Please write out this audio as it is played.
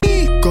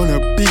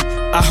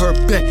I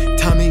heard back,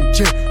 Tommy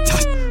J.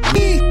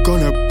 Me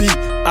gonna be.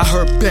 I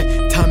heard back,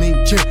 Tommy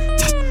J.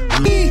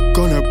 Me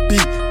gonna be.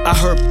 I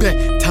heard back,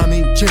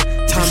 Tommy J.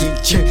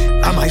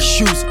 And my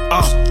shoes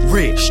are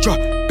red, struck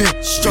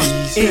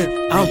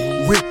in.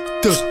 I'm with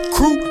the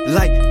crew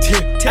like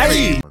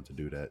Terry. To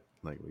do that,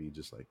 like where you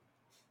just like,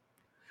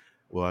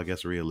 well, I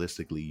guess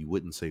realistically, you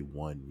wouldn't say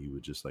one. You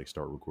would just like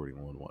start recording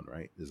on one,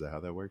 right? Is that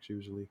how that works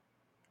usually?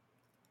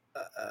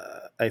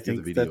 I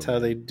think that's how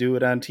they do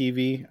it on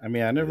TV. I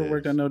mean, I never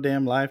worked on no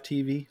damn live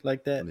TV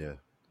like that.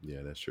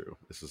 Yeah, that's true.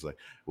 This is like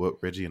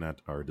what Reggie and I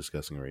are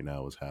discussing right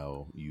now is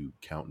how you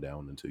count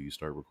down until you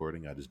start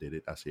recording. I just did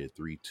it. I said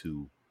 3,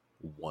 2,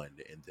 1,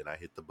 and then I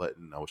hit the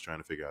button. I was trying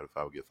to figure out if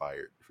I would get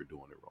fired for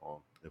doing it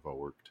wrong if I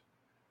worked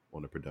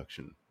on the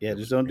production. Yeah,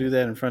 just don't do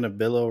that in front of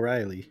Bill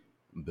O'Reilly.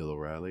 Bill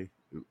O'Reilly?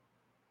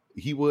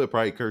 He would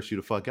probably curse you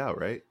the fuck out,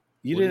 right?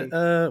 You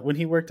didn't when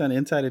he worked on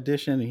Inside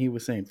Edition and he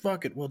was saying,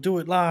 "Fuck it, we'll do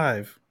it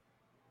live."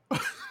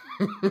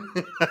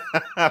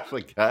 I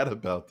forgot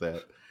about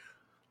that.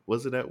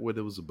 Wasn't that when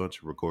there was a bunch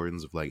of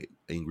recordings of like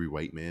angry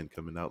white men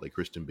coming out? Like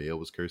Christian Bale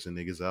was cursing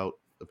niggas out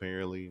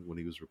apparently when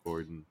he was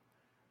recording.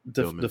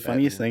 The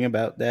funniest thing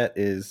about that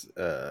is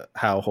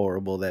how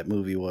horrible that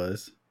movie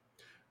was.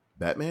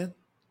 Batman?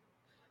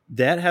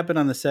 That happened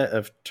on the set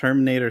of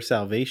Terminator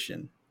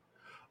Salvation.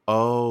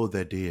 Oh,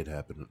 that did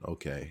happen.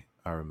 Okay,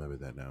 I remember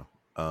that now.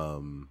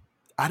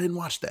 I didn't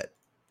watch that.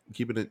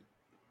 Keeping it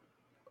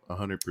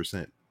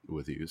 100%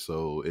 with you,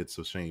 so it's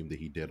a shame that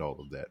he did all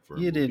of that for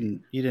you.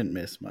 Didn't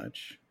miss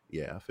much.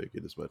 Yeah, I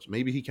figured as much.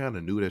 Maybe he kind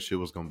of knew that shit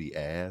was gonna be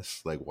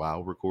ass, like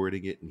while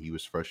recording it, and he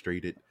was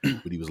frustrated,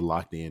 but he was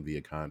locked in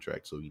via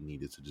contract, so he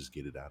needed to just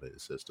get it out of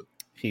his system.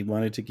 He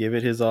wanted to give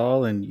it his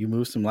all, and you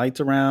move some lights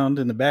around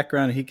in the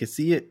background, and he could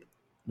see it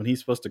when he's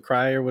supposed to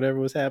cry or whatever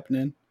was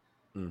happening.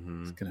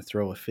 Mm-hmm. He's gonna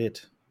throw a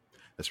fit.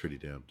 That's pretty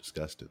damn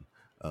disgusting.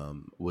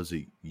 Was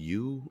it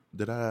you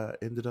that I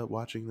ended up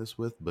watching this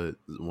with? But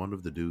one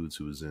of the dudes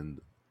who was in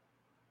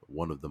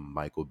one of the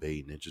Michael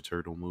Bay Ninja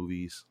Turtle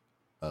movies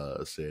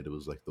said it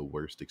was like the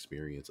worst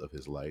experience of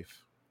his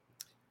life.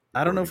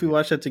 I don't know if we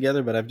watched that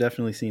together, but I've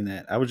definitely seen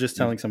that. I was just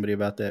telling somebody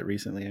about that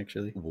recently,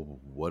 actually.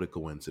 What a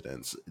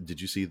coincidence.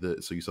 Did you see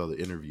so you saw the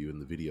interview in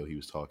the video he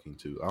was talking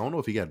to? I don't know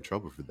if he got in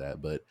trouble for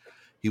that, but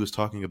he was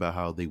talking about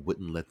how they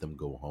wouldn't let them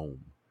go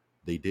home.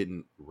 They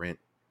didn't rent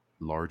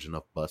large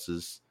enough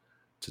buses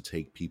to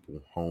take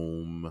people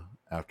home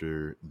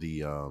after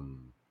the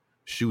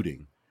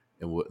shooting,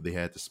 and what they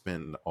had to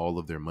spend all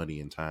of their money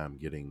and time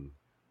getting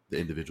the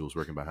individuals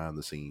working behind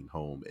the scene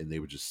home, and they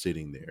were just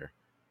sitting there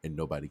and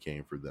nobody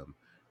came for them.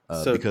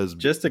 So because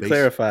just to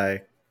clarify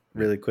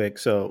really quick,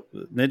 so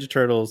Ninja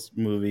Turtles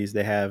movies,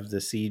 they have the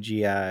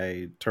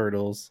CGI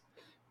turtles,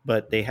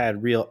 but they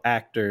had real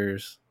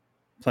actors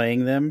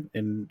playing them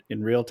in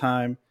real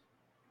time.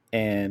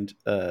 And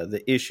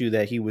the issue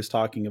that he was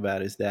talking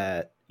about is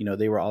that, you know,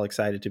 they were all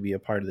excited to be a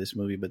part of this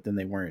movie, but then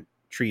they weren't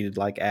treated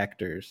like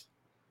actors.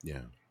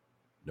 Yeah.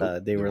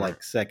 Nope, they were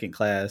like second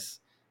class.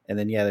 And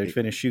then, they'd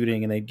finish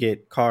shooting and they'd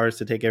get cars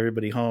to take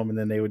everybody home. And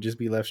then they would just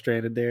be left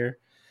stranded there.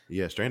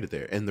 Yeah, stranded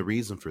there. And the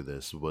reason for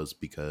this was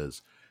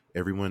because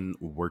everyone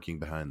working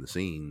behind the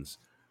scenes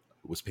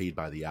was paid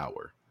by the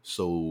hour.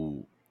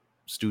 So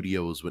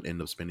studios would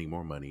end up spending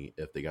more money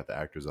if they got the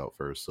actors out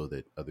first so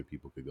that other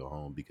people could go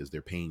home, because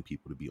they're paying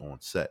people to be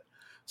on set.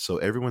 So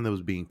everyone that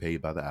was being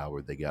paid by the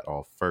hour, they got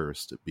off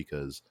first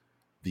because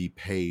the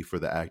pay for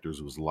the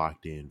actors was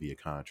locked in via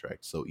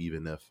contract. So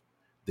even if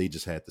they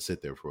just had to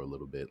sit there for a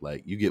little bit,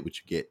 like, you get what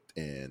you get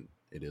and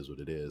it is what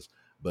it is.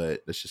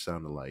 But this just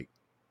sounded like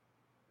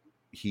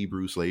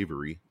Hebrew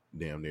slavery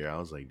damn near. I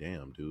was like,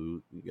 damn,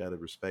 dude, you gotta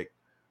respect.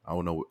 I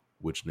don't know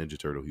which Ninja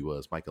Turtle he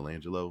was.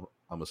 Michelangelo,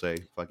 I'm gonna say,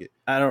 fuck it.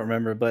 I don't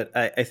remember, but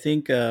I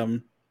think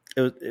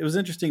it was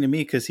interesting to me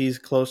because he's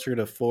closer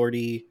to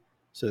 40,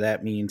 so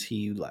that means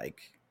he like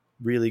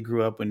really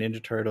grew up with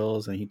Ninja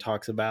Turtles, and he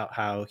talks about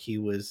how he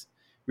was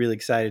really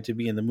excited to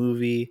be in the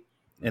movie,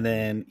 and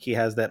then he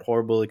has that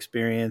horrible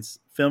experience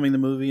filming the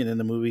movie, and then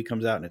the movie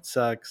comes out and it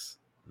sucks.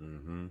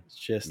 Mm-hmm. It's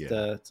just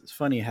it's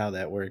funny how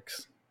that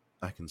works.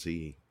 I can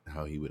see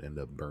how he would end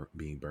up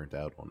being burnt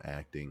out on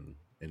acting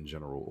in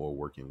general or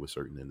working with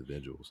certain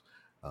individuals.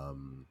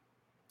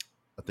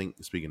 I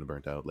think, speaking of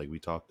burnt out, like we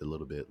talked a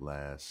little bit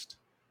last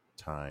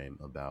time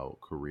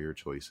about career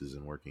choices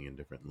and working in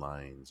different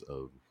lines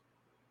of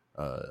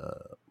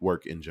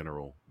work in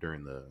general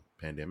during the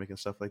pandemic and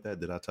stuff like that.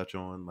 Did I touch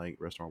on like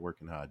restaurant work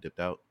and how I dipped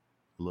out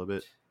a little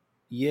bit?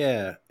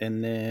 Yeah.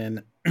 And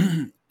then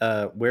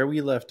where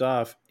we left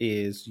off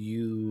is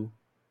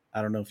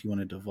I don't know if you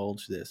want to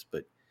divulge this,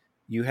 but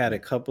you had a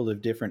couple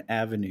of different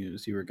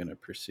avenues you were going to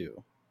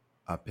pursue.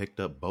 I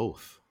picked up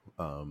both,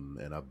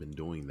 and I've been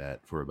doing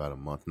that for about a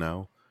month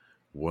now.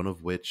 One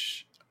of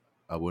which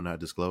I will not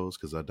disclose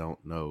because I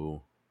don't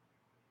know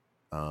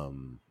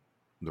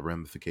the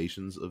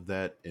ramifications of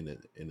that, and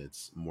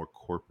it's more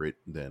corporate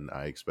than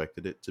I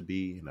expected it to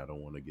be, and I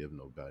don't want to give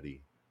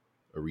nobody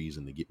a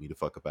reason to get me the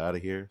fuck up out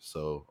of here.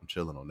 So I'm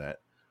chilling on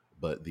that.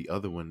 But the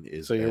other one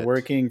is so you're at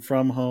working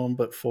from home,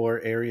 but for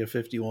Area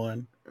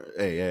 51.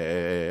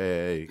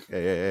 hey.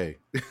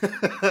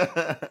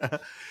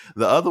 The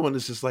other one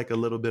is just like a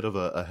little bit of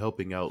a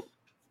helping out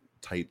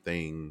type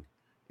thing.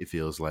 It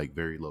feels like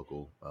very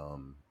local,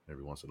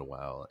 every once in a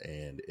while,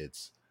 and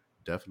it's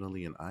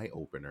definitely an eye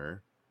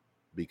opener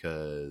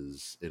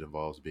because it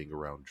involves being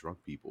around drunk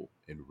people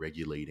and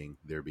regulating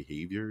their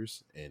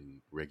behaviors and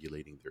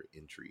regulating their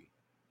entry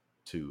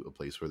to a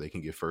place where they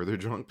can get further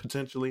drunk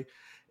potentially.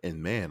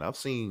 And man, I've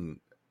seen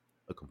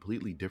a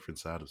completely different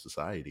side of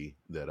society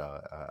that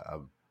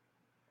I've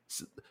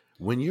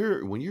when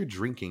you're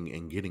drinking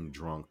and getting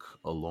drunk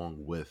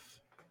along with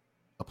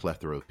a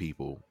plethora of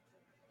people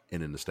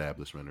in an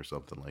establishment or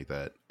something like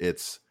that,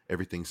 it's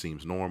everything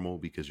seems normal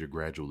because you're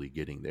gradually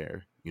getting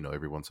there. You know,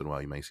 every once in a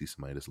while you might see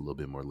somebody that's a little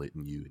bit more lit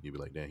than you and you'll be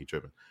like, damn, he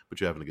tripping,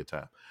 but you're having a good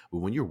time. But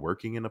when you're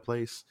working in a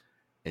place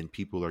and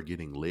people are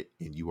getting lit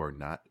and you are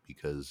not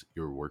because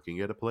you're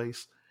working at a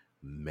place,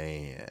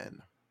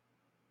 man,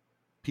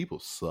 people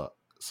suck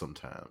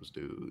sometimes,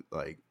 dude.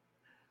 Like,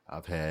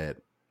 I've had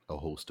a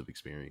host of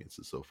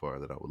experiences so far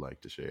that I would like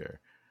to share.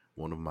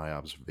 One of my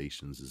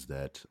observations is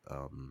that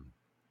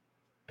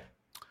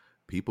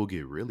people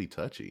get really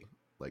touchy,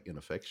 like, and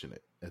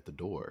affectionate at the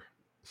door.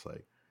 It's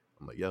like,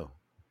 I'm like, yo,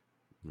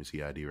 let me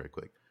see ID right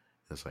quick.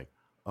 And it's like,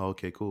 oh,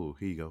 okay, cool,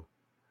 here you go.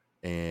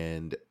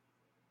 And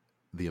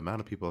the amount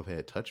of people I've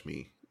had touch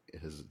me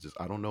is just,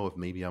 I don't know if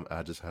maybe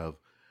I just have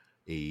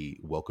a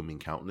welcoming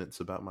countenance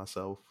about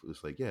myself.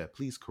 It's like, yeah,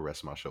 please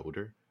caress my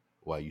shoulder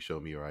while you show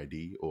me your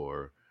ID,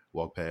 or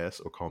walk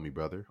past, or call me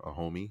brother or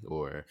homie,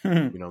 or, you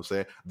know what I'm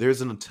saying?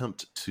 There's an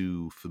attempt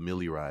to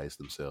familiarize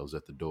themselves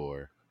at the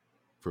door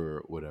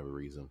for whatever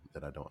reason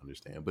that I don't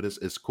understand. But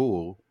it's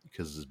cool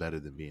because it's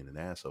better than being an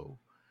asshole.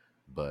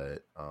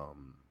 But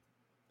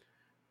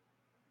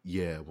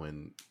yeah,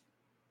 when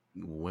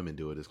women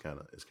do it, it's kind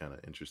of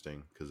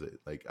interesting because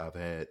like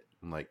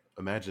I'm like,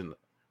 imagine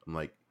I'm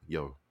like,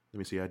 yo, let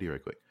me see ID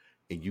right quick,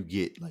 and you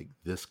get like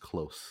this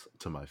close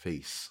to my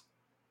face,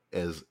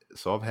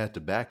 so I've had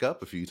to back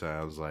up a few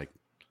times, like,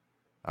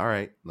 all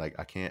right, like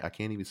I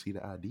can't even see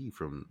the ID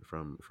from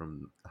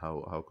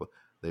how close.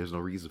 There's no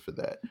reason for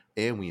that,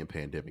 and we in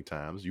pandemic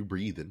times. You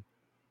breathing,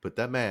 put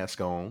that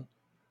mask on.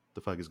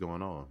 The fuck is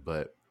going on?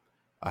 But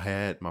I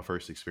had my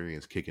first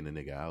experience kicking a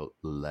nigga out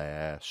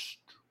last,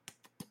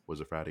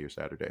 was it Friday or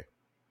Saturday?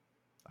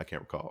 I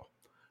can't recall,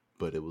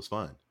 but it was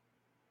fun.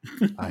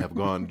 I have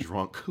gone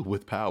drunk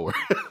with power,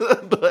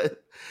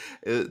 but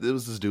it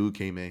was this dude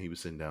came in. He was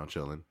sitting down,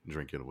 chilling,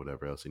 drinking or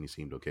whatever else, and he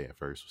seemed okay at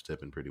first. Was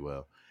tipping pretty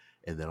well,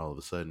 and then all of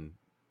a sudden,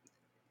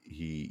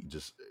 he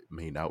just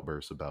made an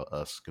outburst about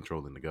us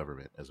controlling the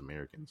government as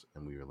Americans,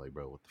 and we were like,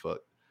 "Bro, what the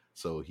fuck?"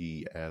 So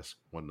he asked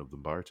one of the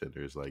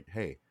bartenders, like,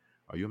 "Hey,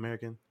 are you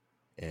American?"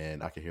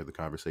 And I could hear the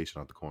conversation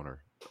out the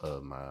corner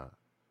of my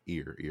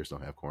ear. Ears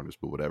don't have corners,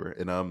 but whatever.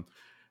 And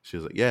she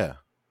was like, "Yeah,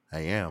 I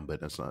am, but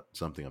that's not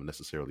something I'm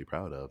necessarily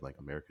proud of. Like,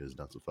 America has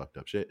done some fucked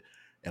up shit."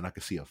 And I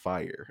could see a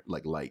fire,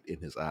 like, light in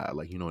his eye.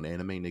 Like, you know, in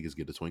anime, niggas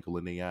get a twinkle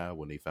in their eye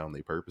when they found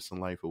their purpose in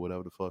life or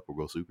whatever the fuck, or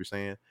go Super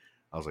Saiyan.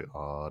 I was like,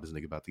 oh, this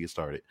nigga about to get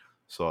started.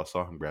 So I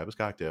saw him grab his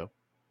cocktail.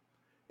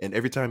 And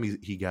every time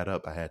he got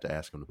up, I had to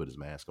ask him to put his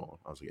mask on.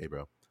 I was like, hey,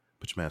 bro,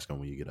 put your mask on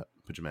when you get up.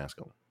 Put your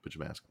mask on. Put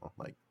your mask on.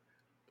 Like,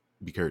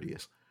 be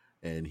courteous.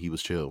 And he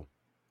was chill.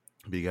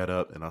 But he got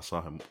up, and I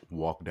saw him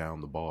walk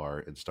down the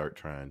bar and start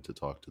trying to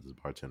talk to the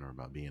bartender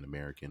about being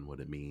American, what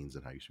it means,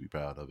 and how you should be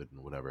proud of it,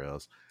 and whatever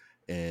else.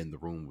 And the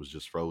room was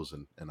just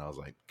frozen, and I was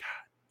like,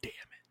 God damn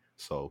it.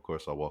 So, of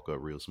course, I walk up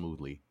real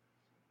smoothly.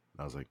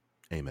 I was like,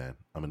 hey, man,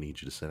 I'm going to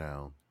need you to sit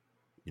down,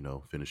 you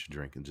know, finish your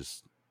drink, and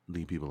just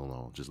leave people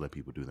alone. Just let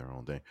people do their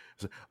own thing.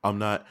 So, I'm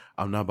not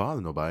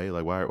bothering nobody.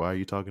 Like, why are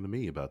you talking to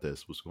me about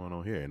this? What's going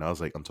on here? And I was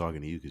like, I'm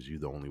talking to you because you're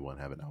the only one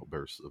having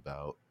outbursts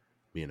about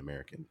being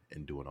American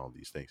and doing all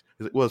these things.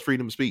 He's like, well, it's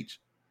freedom of speech.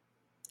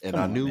 And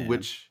I knew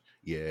which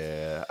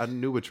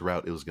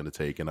route it was going to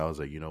take. And I was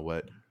like, you know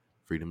what?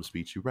 Freedom of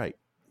speech, you're right.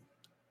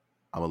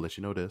 I'm going to let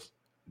you know this.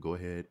 Go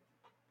ahead.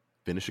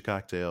 Finish your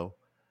cocktail.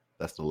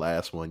 That's the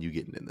last one you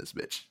getting in this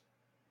bitch.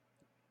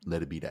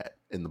 Let it be that.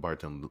 And the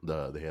bartender,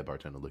 the head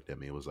bartender looked at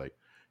me and was like,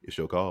 it's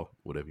your call.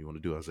 Whatever you want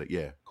to do. I was like,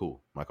 yeah,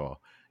 cool. My call.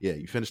 Yeah,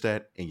 you finish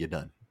that and you're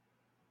done.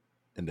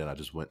 And then I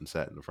just went and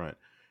sat in the front.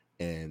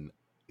 And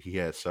he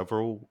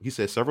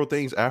said several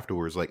things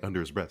afterwards, like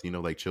under his breath, you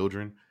know, like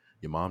children,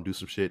 your mom do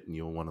some shit and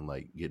you don't want to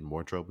like get in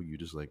more trouble. You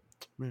just like,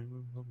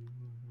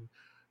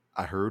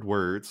 I heard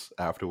words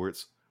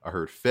afterwards. I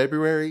heard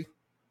February,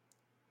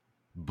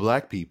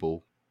 black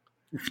people,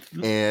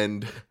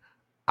 and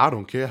I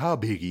don't care how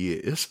big he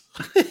is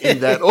in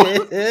that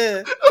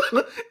order.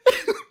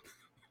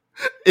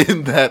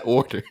 In that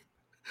order.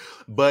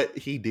 But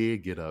he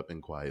did get up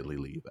and quietly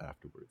leave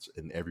afterwards,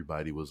 and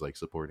everybody was like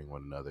supporting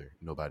one another.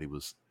 Nobody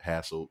was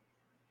hassled.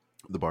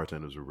 The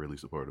bartenders were really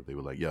supportive. They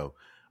were like, yo,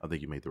 I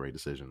think you made the right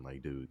decision.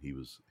 Like, dude, he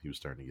was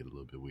starting to get a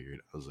little bit weird.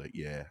 I was like,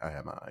 yeah, I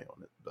had my eye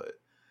on it. But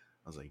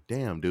I was like,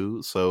 damn,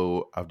 dude.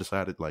 So I've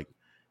decided, like,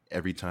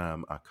 every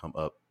time I come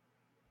up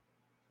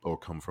or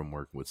come from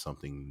work with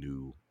something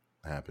new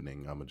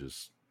happening, I'm gonna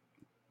just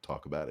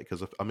talk about it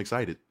because I'm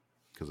excited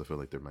because I feel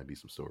like there might be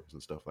some stories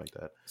and stuff like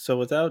that. So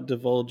without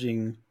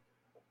divulging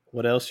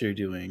what else you're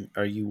doing,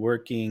 are you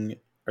working?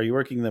 Are you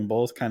working them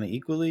both kind of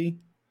equally?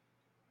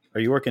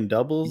 Are you working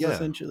doubles Yeah,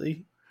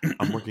 essentially?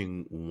 I'm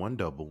working one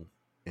double,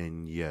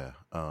 and yeah,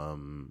 I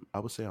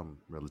would say I'm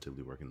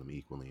relatively working them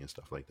equally and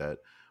stuff like that.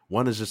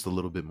 One is just a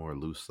little bit more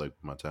loose, like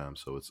my time,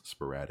 so it's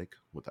sporadic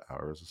with the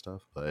hours and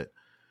stuff. But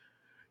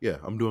yeah,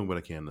 I'm doing what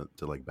I can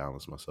to like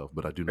balance myself.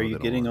 But I do Are know you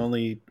that getting on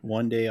only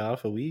one day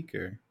off a week,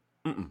 or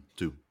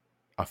two,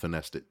 I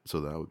finessed it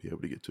so that I would be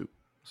able to get two.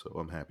 So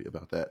I'm happy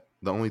about that.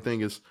 The only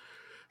thing is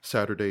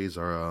Saturdays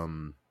are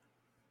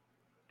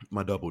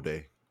my double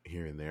day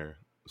here and there.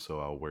 So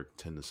I'll work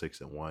 10 to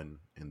 6 at one,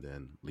 and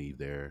then leave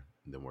there,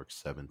 and then work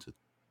 7 to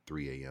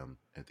 3 a.m.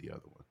 at the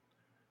other one.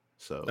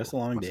 that's So a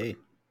long day?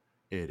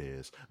 it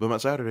is, but my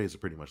Saturdays are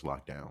pretty much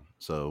locked down.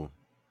 So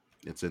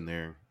it's in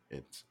there.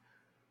 It's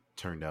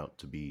turned out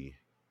to be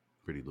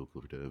pretty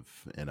lucrative,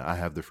 and I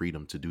have the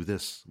freedom to do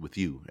this with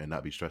you and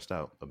not be stressed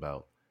out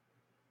about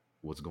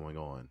what's going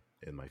on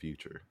in my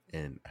future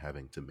and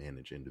having to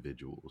manage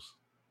individuals.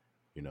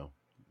 You know,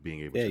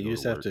 being able Yeah, to you go to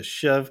just have work. to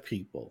shove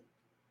people.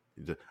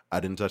 I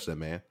didn't touch that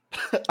man.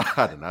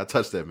 I did not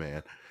touch that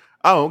man.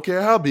 I don't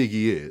care how big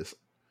he is.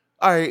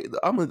 All right,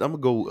 I'm gonna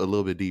go a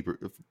little bit deeper.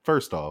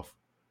 First off,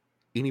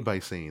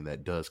 anybody saying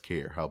that does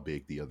care how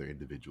big the other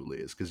individual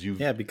is because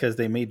Yeah, because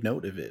they made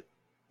note of it.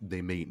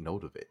 they made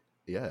note of it.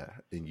 Yeah,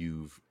 and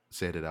you've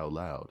said it out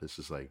loud. It's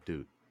just like,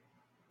 dude,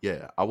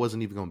 yeah, I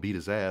wasn't even gonna beat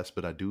his ass,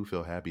 but I do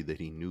feel happy that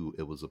he knew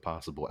it was a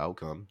possible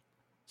outcome.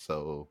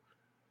 So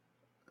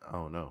I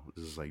don't know.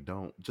 This is like,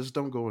 don't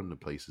go into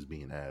places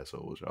being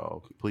assholes,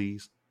 y'all.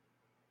 Please,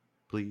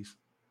 please,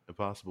 if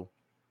possible.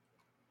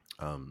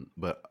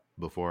 But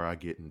before I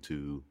get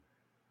into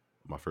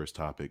my first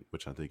topic,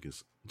 which I think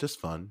is just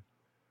fun,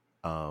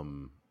 I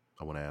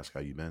want to ask how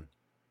you been.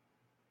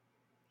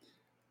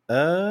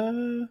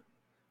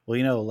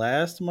 Well,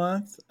 last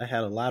month I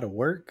had a lot of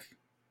work,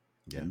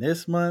 Yeah. and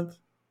this month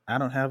I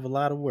don't have a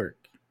lot of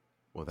work.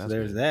 Well, So that's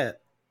there's good.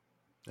 that.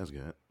 That's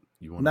good.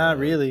 You want Not to?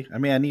 really. I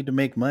mean, I need to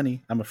make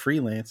money. I'm a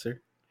freelancer.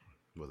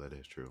 Well, that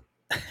is true.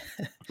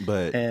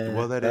 But and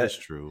well, that is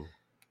true.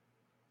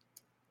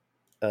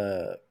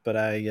 but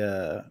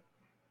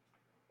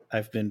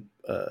I've been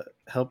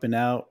helping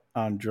out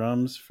on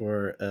drums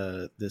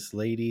for this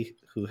lady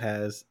who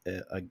has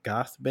a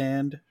goth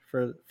band,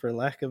 for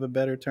lack of a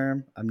better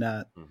term. I'm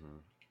not Mm-hmm.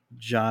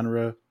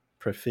 genre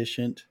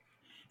proficient,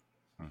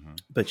 Mm-hmm.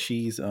 but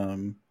she's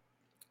an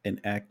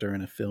actor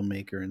and a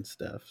filmmaker and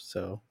stuff.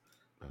 So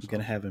I'm That's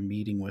gonna awesome. have a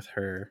meeting with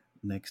her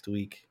next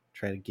week.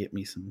 Try to get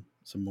me some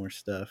more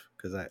stuff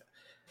because I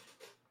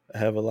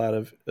have a lot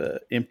of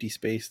empty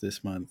space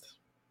this month,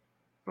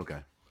 Okay,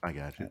 I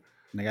got you.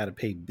 and I got to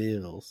pay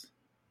bills.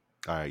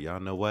 All right, y'all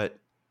know what?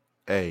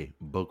 Hey,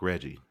 book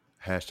Reggie.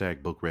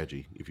 Hashtag book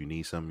Reggie. If you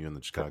need something, you're in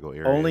the Chicago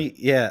area. Only,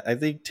 yeah, I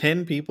think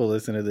 10 people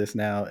listen to this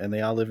now, and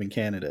they all live in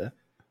Canada.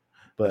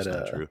 But That's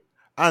not true.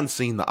 I done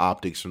seen the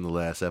optics from the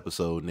last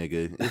episode,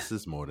 nigga. This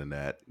is more than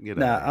that. Get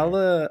nah, out of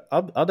here.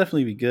 I'll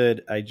definitely be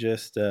good. I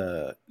just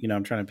I'm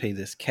trying to pay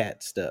this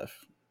cat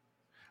stuff.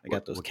 I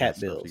got those What cat cat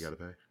stuff you bills. gotta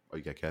pay? Oh,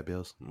 you got cat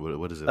bills?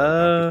 What is it, like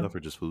doctor stuff or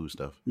just food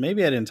stuff?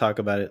 Maybe I didn't talk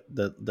about it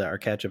the our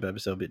catch up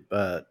episode,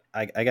 but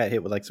I got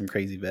hit with like some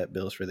crazy vet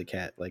bills for the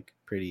cat, like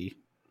pretty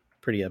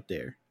up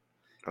there.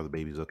 Are the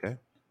babies okay?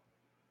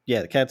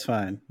 Yeah, the cat's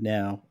fine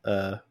now.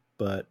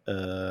 But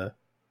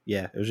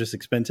yeah, it was just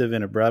expensive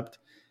and abrupt,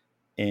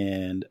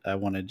 and I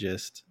want to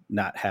just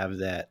not have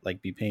that,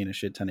 like, be paying a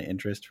shit ton of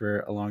interest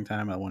for a long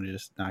time. I want to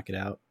just knock it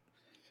out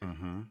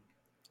Mm-hmm.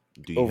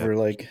 Do you have? over,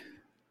 like,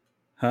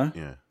 huh?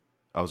 Yeah,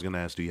 I was gonna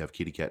ask. Do you have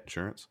kitty cat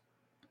insurance?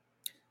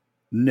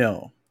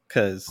 No,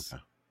 because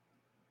Okay.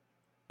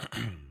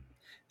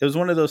 it was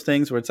one of those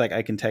things where it's like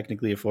I can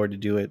technically afford to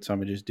do it, so I'm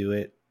gonna just do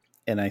it.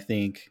 And I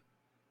think,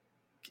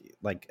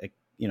 like,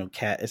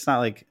 cat. It's not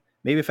like,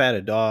 maybe if I had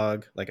a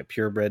dog, like a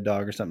purebred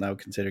dog or something, I would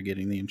consider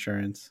getting the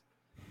insurance.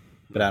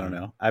 But I don't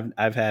know.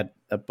 I've had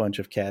a bunch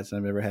of cats, and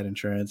I've never had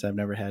insurance. I've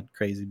never had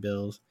crazy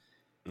bills.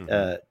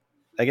 Mm-hmm.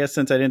 I guess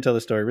since I didn't tell the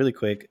story really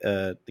quick,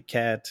 the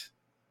cat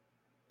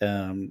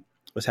um,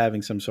 was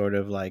having some sort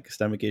of like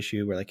stomach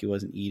issue where, like, he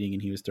wasn't eating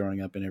and he was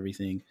throwing up and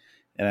everything.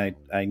 And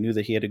I knew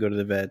that he had to go to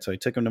the vet, so I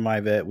took him to my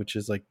vet, which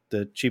is like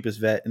the cheapest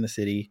vet in the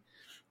city.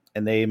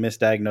 And they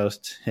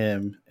misdiagnosed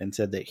him and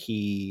said that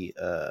he's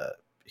a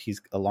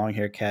long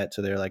hair cat.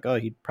 So they're like, oh,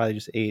 he probably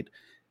just ate.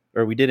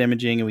 Or we did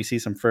imaging and we see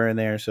some fur in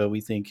there, so we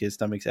think his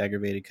stomach's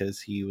aggravated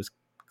because he was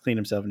cleaned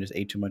himself and just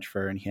ate too much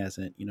fur, and he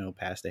hasn't,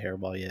 passed a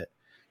hairball yet.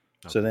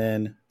 Okay. So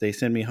then they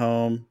send me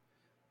home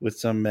with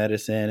some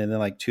medicine, and then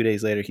like 2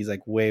 days later, he's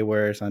like way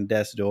worse on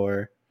death's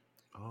door.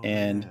 Oh,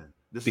 And man.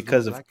 This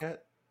because is the of black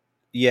cat.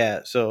 yeah,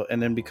 so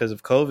and then because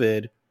of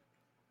COVID,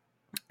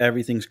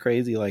 everything's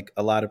crazy. Like,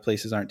 a lot of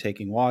places aren't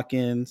taking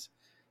walk-ins,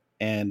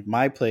 and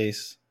my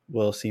place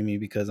will see me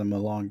because I'm a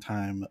long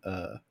time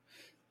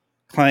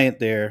client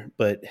there,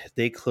 but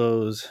they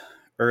close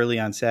early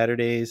on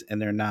Saturdays,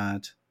 and they're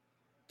not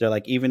they're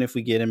like, even if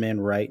we get him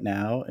in right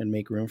now and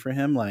make room for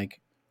him,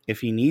 like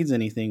if he needs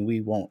anything,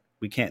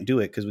 we can't do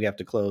it because we have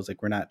to close.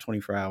 Like we're not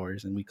 24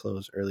 hours and we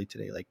close early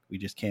today. Like we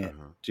just can't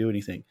do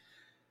anything.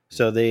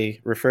 So they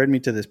referred me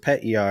to this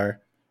pet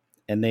ER,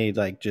 and they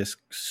like just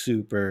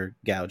super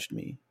gouged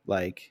me.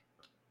 Like,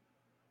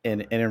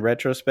 and in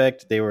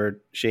retrospect, they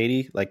were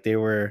shady. Like they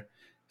were,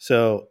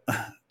 so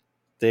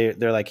they're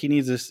like, he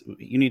needs this.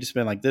 You need to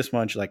spend like this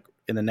much like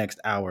in the next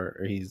hour,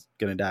 or he's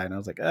gonna die. And I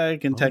was like, I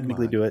can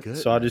technically do it,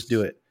 so I'll just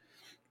do it.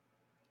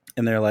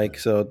 And they're like,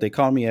 so they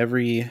call me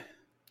every.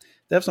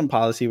 They have some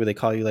policy where they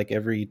call you like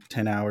every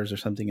 10 hours or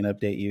something and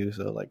update you.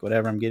 So like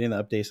whatever, I'm getting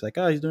the updates like,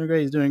 oh, he's doing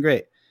great. He's doing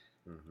great.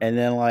 Mm-hmm. And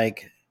then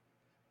like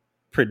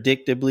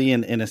predictably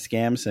in a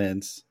scam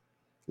sense,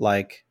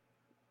 like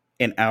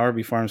an hour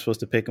before I'm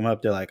supposed to pick him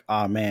up, they're like,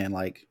 oh man,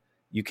 like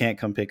you can't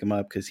come pick him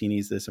up because he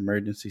needs this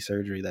emergency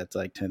surgery that's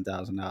like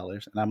 $10,000. And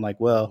I'm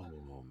like, well,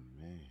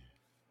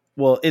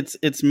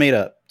 it's made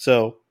up.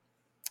 So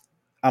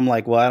I'm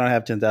like, well, I don't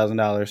have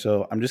 $10,000.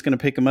 So I'm just going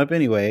to pick him up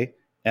anyway.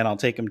 And I'll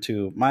take him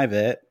to my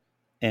vet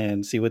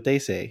and see what they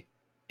say.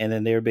 And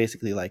then they were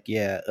basically like,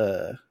 yeah,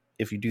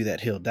 if you do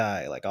that, he'll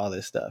die, like all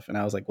this stuff. And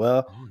I was like,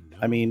 well,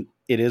 I mean,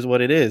 it is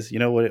what it is. You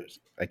know what?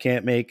 I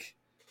can't make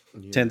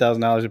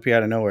 $10,000 appear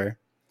out of nowhere.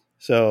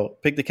 So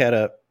pick the cat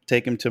up,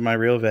 take him to my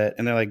real vet.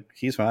 And they're like,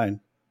 he's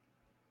fine.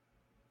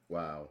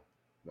 Wow.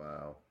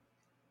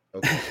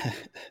 Okay.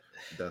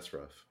 That's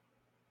rough.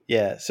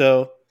 Yeah.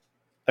 So,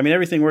 I mean,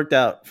 everything worked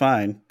out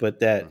fine. But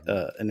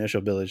that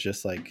initial bill is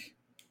just like,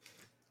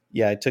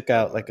 yeah, I took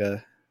out like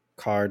a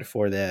card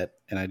for that,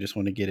 and I just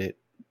want to get it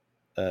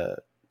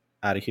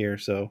out of here.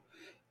 So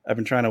I've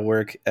been trying to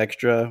work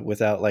extra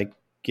without like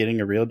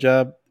getting a real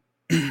job.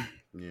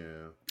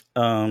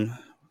 Yeah.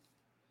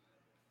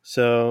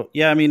 So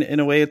yeah, I mean, in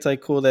a way, it's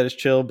like cool that it's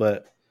chill,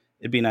 but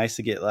it'd be nice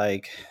to get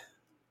like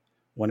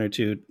 1 or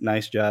 2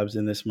 nice jobs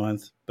in this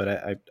month.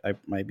 But I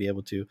might be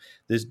able to.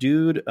 This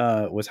dude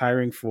was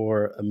hiring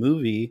for a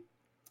movie,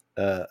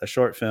 a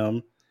short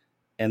film.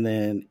 And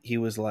then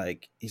he's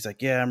like,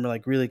 yeah, I'm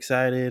like really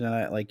excited. And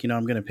I like,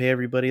 I'm going to pay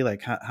everybody.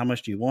 Like, how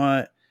much do you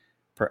want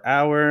per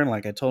hour? And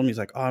like, I told him, he's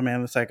like, oh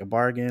man, that's like a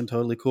bargain.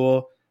 Totally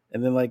cool.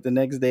 And then like the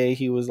next day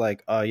he was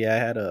like, oh yeah, I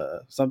had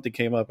something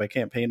came up. I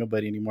can't pay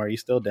nobody anymore. Are you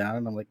still down?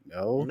 And I'm like,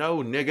 no,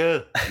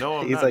 nigga. No,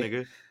 I'm not, like,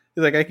 nigga.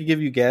 He's like, I could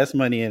give you gas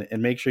money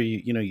and make sure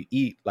you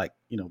eat like,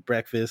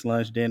 breakfast,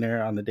 lunch,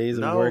 dinner on the days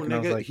of work. And nigga, I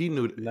was like, he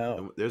knew.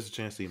 No, there's a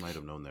chance he might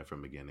have known that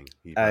from the beginning.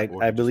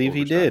 I believe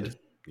he did.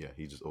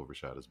 He just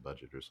overshot his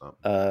budget or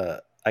something.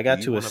 I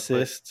got to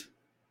assist.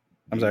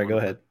 I'm sorry, go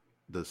ahead.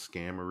 The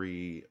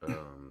scammery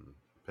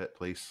pet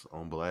place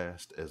on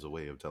blast as a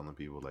way of telling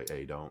people like,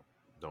 hey, don't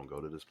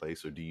go to this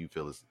place, or do you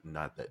feel it's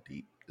not that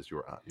deep? It's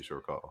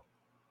your call.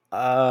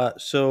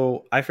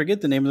 So I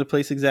forget the name of the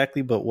place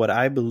exactly, but what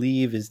I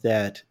believe is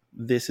that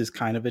this is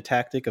kind of a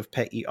tactic of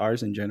pet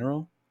ERs in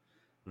general,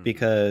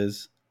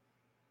 because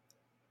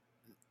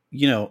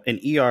an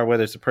ER,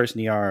 whether it's a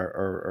person ER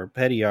or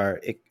pet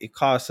ER, it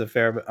costs a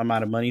fair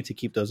amount of money to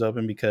keep those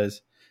open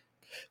because,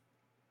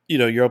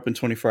 you're open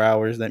 24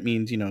 hours. That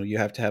means, you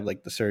have to have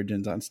like the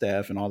surgeons on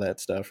staff and all that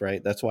stuff,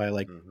 right? That's why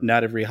like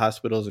not every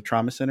hospital is a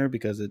trauma center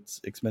because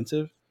it's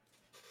expensive.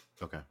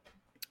 Okay.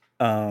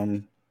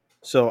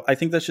 So I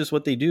think that's just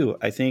what they do.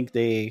 I think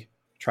they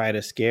try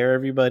to scare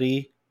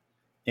everybody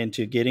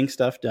into getting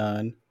stuff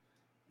done,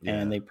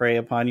 and they prey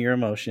upon your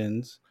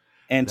emotions.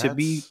 And to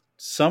be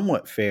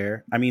somewhat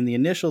fair, I mean, the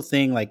initial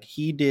thing, like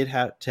he did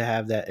have to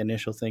have that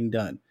initial thing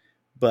done.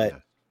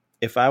 But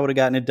if I would have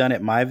gotten it done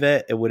at my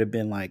vet, it would have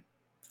been like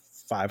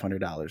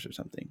 $500 or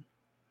something.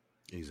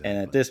 Exactly. And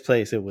at this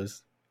place, it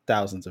was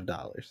thousands of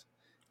dollars.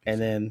 Exactly.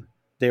 And then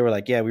they were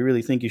like, yeah, we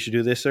really think you should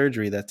do this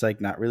surgery. That's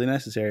like not really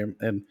necessary.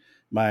 And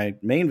my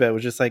main vet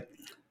was just like,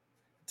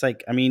 it's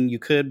like, I mean, you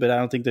could, but I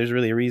don't think there's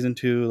really a reason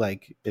to.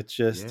 Like, it's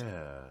just,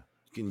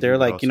 they're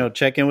like,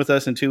 check in with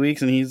us in 2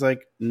 weeks. And he's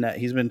like, nah,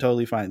 he's been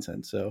totally fine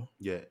since. So,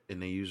 yeah.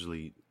 And they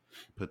usually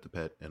put the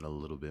pet in a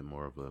little bit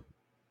more of a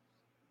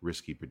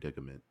risky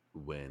predicament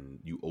when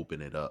you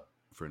open it up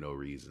for no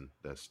reason.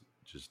 That's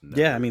just,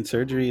 I mean,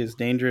 surgery is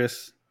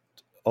dangerous.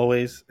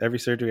 Always, every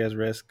surgery has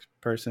risk,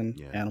 person,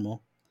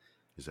 animal.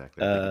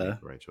 Exactly. I think you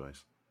make the right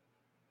choice.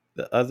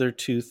 The other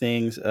 2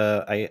 things,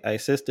 I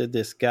assisted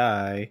this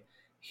guy.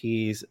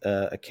 He's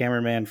a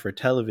cameraman for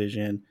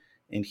television,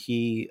 and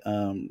he's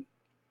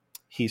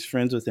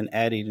friends with an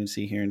ad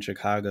agency here in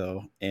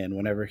Chicago. And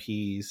whenever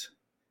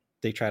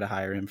they try to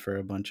hire him for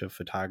a bunch of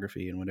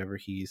photography, and whenever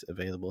he's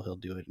available, he'll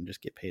do it and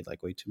just get paid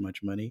like way too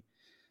much money.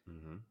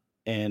 Mm-hmm.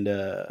 And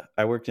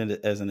I worked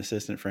as an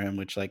assistant for him,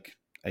 which like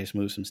I just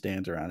moved some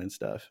stands around and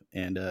stuff.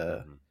 And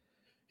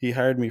he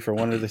hired me for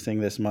one other thing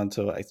this month.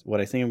 So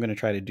what I think I'm going to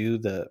try to do,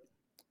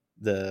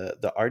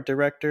 the art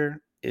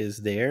director is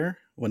there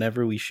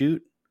whenever we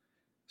shoot.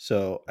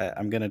 So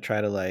I'm going to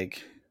try to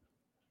like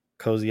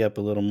cozy up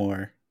a little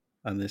more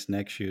on this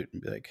next shoot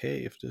and be like,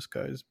 hey, if this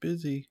guy's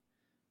busy, you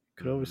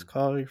could always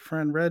call your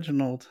friend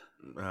Reginald.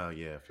 Oh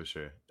yeah, for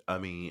sure. I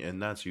mean,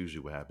 and that's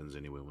usually what happens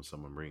anyway when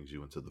someone brings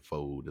you into the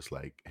fold. It's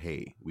like,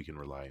 hey, we can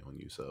rely on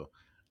you, so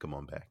come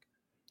on back,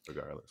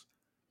 regardless.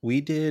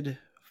 We did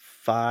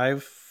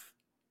 5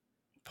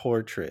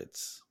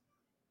 portraits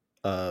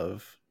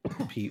of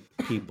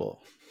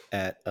people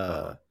at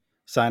Uh-huh.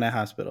 Sinai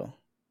Hospital,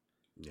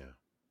 Yeah,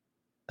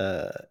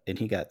 and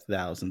he got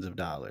thousands of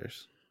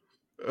dollars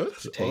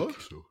that's to take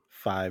awesome.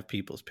 5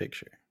 people's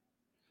picture.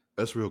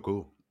 That's real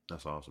cool.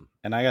 That's awesome.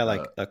 And I got Uh,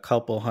 like a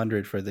couple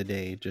hundred for the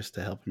day just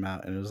to help him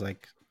out, and it was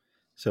like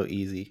so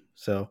easy.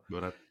 So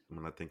when I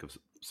think of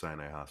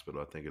Sinai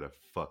Hospital, I think of that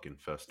fucking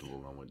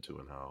festival I went to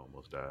and how I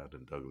almost died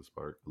in Douglas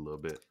Park a little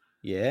bit.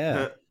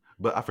 yeah,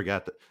 But I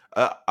forgot that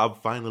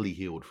I've finally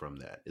healed from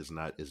that. It's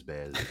not as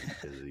bad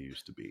as it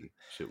used to be.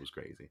 Shit was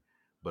crazy.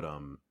 But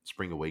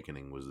Spring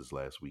Awakening was this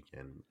last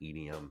weekend.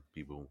 EDM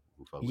people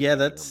who fuck with yeah, EDM.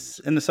 that's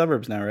in the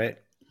suburbs now, right?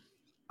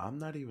 I'm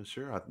not even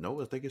sure. I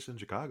think it's in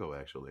Chicago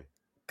actually. It's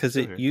Because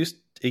still it here.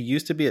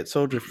 used to be at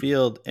Soldier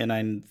Field, and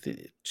I know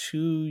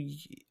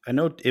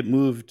it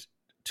moved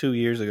 2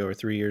 years ago or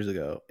 3 years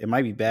ago. It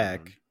might be Mm-hmm.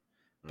 back,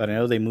 but I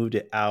Mm-hmm. know they moved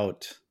it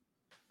out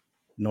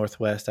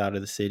northwest out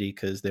of the city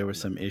because there was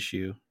No. some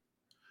issue.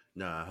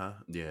 Nah, huh?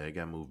 Yeah, it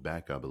got moved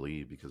back, I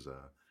believe, because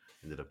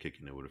ended up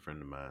kicking it with a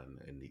friend of mine,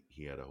 and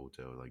he had a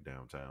hotel like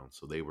downtown,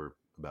 so they were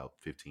about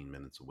 15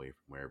 minutes away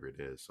from wherever it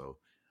is. So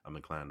I'm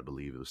inclined to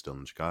believe it was still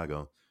in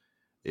Chicago.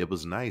 It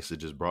was nice. It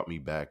just brought me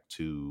back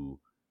to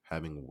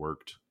having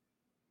worked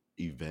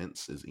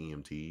events as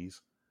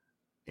EMTs,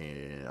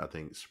 and I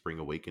think Spring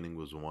Awakening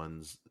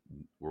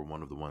were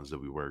one of the ones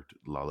that we worked.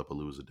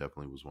 Lollapalooza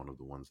definitely was one of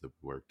the ones that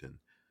we worked in.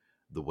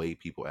 The way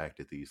people act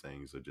at these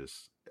things are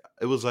just,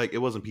 it was like, it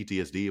wasn't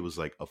PTSD, it was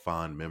like a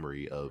fond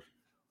memory of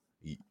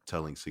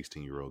telling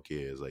 16-year-old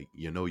kids, like,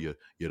 you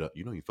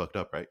fucked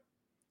up, right?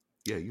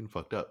 Yeah, you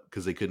fucked up,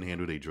 because they couldn't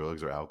handle their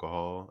drugs or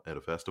alcohol at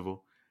a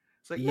festival.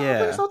 It's like, no,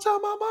 please Yeah, don't tell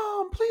my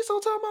mom, please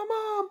don't tell my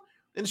mom.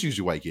 And it's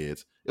usually white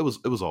kids. It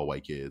was all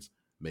white kids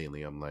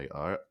mainly. I'm like,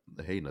 all right,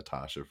 hey,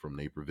 Natasha from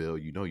Naperville,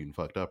 you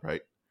fucked up,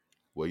 right?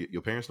 Well,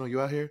 your parents know you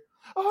out here.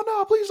 Oh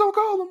no, please don't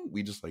call them.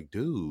 We just like,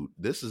 dude,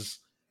 this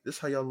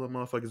how y'all little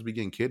motherfuckers be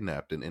getting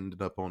kidnapped and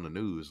ended up on the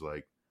news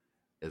like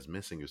as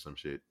missing or some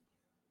shit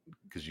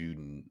because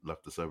you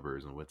left the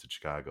suburbs and went to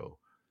Chicago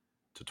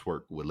to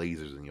twerk with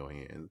lasers in your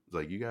hand. It's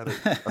like, you gotta.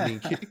 I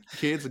mean,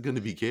 kids are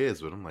gonna be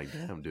kids, but I'm like,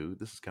 damn, dude,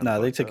 this is kind of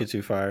no, they fucked took it up.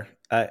 too far.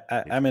 They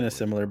I'm took in it a way too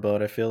similar far.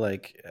 boat. I feel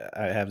like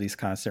I have these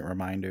constant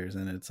reminders,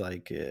 and it's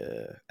like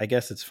I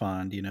guess it's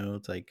fond,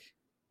 It's like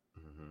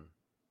Hmm.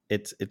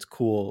 it's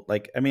cool.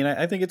 Like I mean,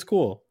 I think it's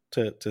cool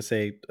to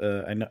say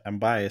I know I'm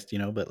biased,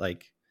 but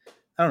like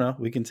I don't know.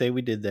 We can say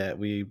we did that.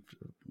 We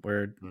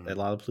were Hmm. at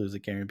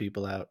Lollapalooza carrying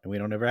people out, and we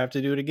don't ever have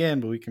to do it again.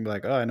 But we can be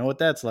like, oh, I know what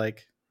that's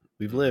like.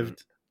 We've Hmm.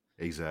 lived.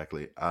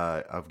 Exactly.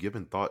 I've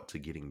given thought to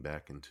getting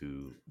back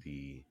into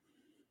the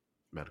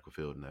medical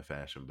field in that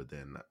fashion, but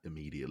then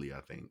immediately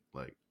I think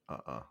like,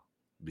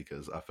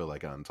 because I feel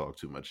like I done talked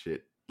too much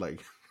shit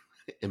like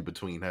in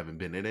between having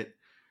been in it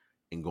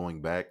and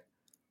going back.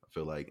 I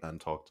feel like I done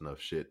talked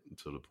enough shit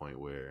to the point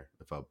where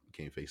if I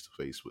came face to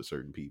face with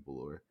certain people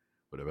or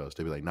whatever else,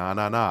 they'd be like, nah,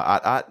 nah, nah,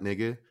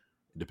 nigga.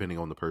 Depending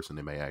on the person,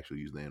 they may actually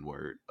use the N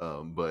word.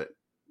 But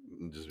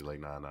just be like,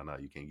 nah, nah, nah,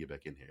 you can't get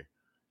back in here.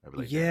 I'd be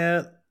like, damn. Yeah,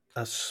 a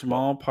Well,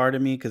 small part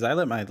of me because I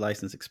let my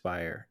license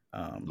expire.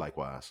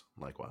 likewise,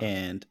 likewise.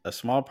 And a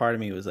small part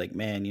of me was like,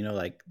 man,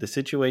 like the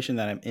situation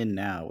that I'm in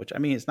now, which I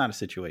mean, it's not a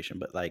situation,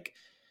 but like,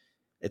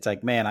 it's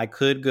like, man, I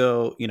could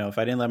go, if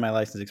I didn't let my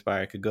license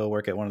expire, I could go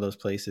work at one of those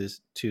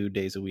places 2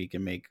 days a week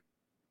and make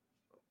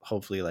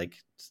hopefully like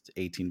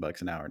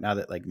 $18 an hour. Now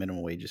that like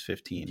minimum wage is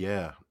 15.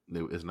 Yeah,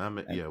 it's not.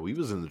 And Yeah, we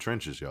was in the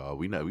trenches, y'all.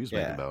 We know we was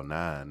making yeah. about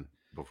 9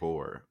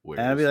 before.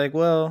 And I'd be Whereas, like,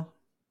 well,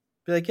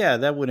 yeah,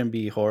 that wouldn't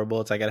be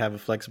horrible. It's like I'd have a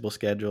flexible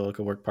schedule. I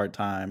could work part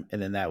time,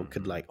 and then that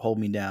could hmm, like hold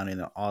me down, and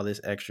then all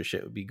this extra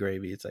shit would be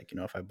gravy. It's like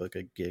if I book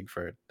a gig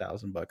for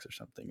 $1,000 or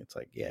something, it's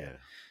like yeah. yeah,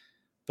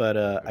 But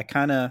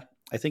okay,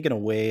 I think in a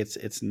way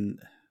it's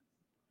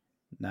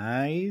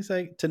nice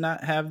like to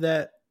not have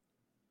that,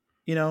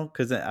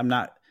 because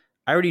I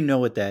already know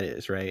what that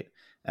is, right?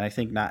 And I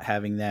think hmm, not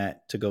having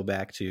that to go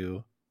back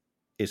to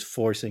is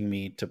forcing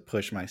me to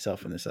push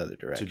myself in this other to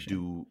direction.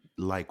 do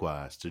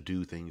likewise, to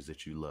do things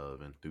that you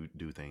love and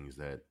do things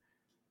that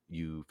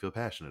you feel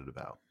passionate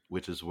about,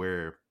 which is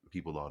where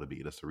people ought to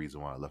be. That's the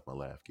reason why I left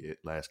my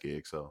last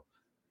gig. So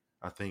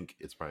I think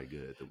it's probably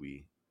good that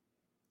we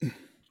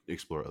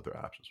explore other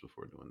options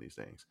before doing these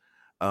things.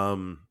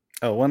 Um,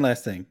 Oh, one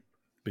last thing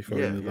before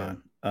we yeah, move yeah,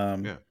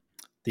 on. yeah.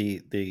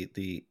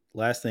 The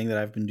last thing that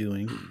I've been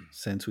doing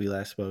since we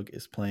last spoke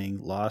is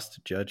playing Lost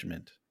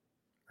Judgment.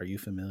 Are you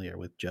familiar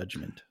with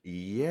Judgment?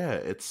 Yeah,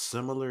 it's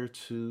similar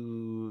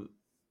to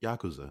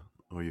Yakuza.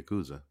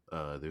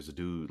 There's a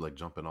dude like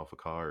jumping off of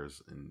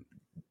cars and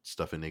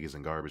stuffing niggas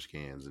in garbage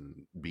cans and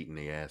beating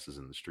their asses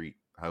in the street.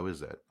 How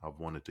is that? I've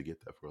wanted to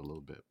get that for a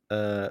little bit.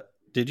 Uh,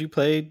 did you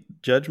play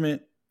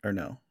Judgment or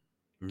no?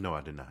 No,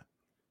 I did not.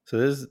 So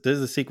this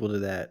is a sequel to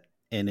that,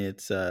 and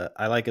it's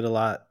I like it a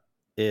lot.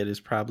 It is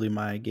probably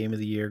my game of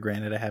the year.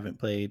 Granted, I haven't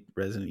played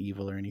Resident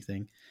Evil or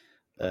anything,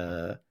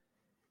 but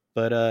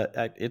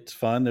it's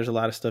fun. There's a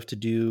lot of stuff to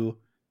do.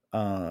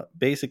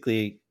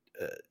 Basically,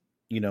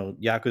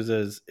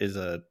 Yakuza is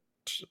a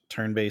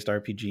turn-based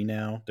RPG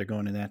now. They're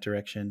going in that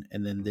direction,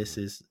 and then this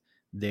is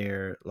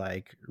their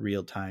like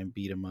real-time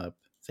beat 'em up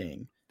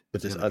thing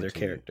with this other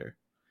character.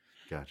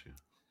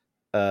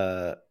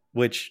 Gotcha.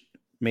 Which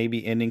may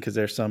be ending because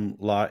there's some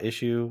law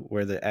issue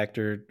where the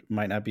actor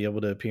might not be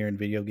able to appear in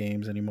video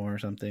games anymore or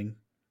something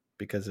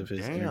because of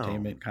his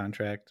entertainment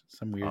contract.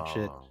 Some weird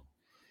shit.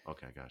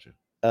 Okay, gotcha.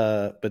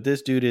 But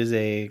this dude is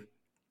a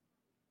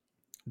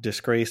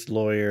disgraced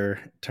lawyer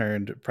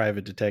turned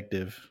private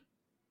detective,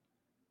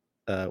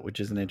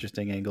 which is an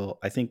interesting angle.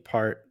 I think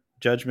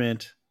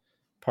Judgment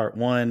Part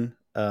 1,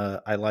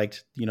 I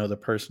liked, the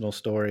personal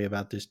story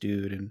about this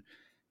dude and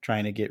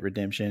trying to get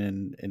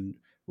redemption and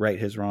right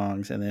his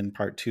wrongs. And then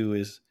Part 2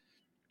 is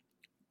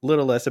a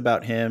little less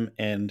about him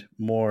and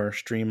more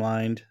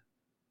streamlined.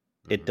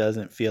 Mm-hmm. It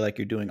doesn't feel like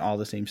you're doing all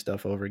the same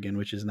stuff over again,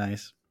 which is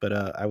nice. But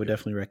I would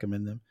definitely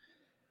recommend them.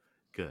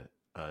 Good.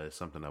 It's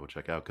something I would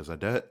check out because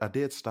I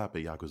did stop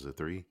at Yakuza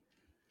 3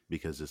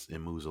 because it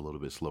moves a little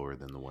bit slower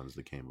than the ones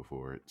that came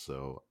before it.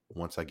 So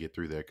once I get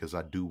through there, because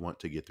I do want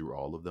to get through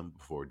all of them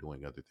before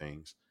doing other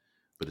things,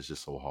 but it's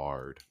just so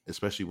hard,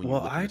 especially when you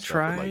look at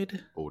stuff with,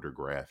 like, older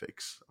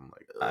graphics. I'm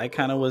like, ugh. I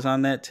kind of was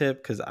on that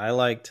tip because I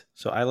liked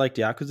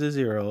Yakuza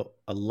 0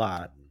 a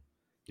lot.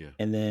 Yeah.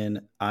 And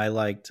then I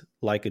liked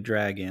Like a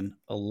Dragon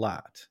a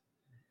lot.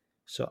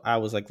 So I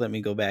was like, let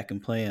me go back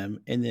and play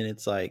them. And then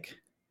it's like,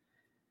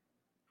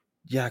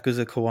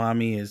 Yakuza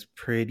Kiwami is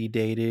pretty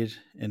dated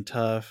and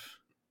tough.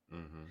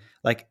 Mm-hmm.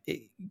 Like,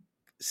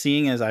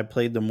 seeing as I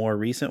played the more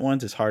recent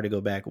ones, it's hard to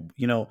go back.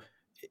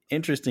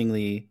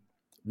 Interestingly,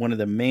 one of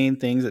the main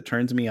things that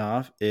turns me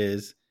off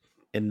is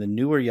in the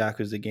newer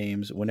Yakuza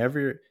games,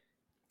 whenever,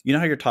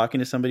 how you're talking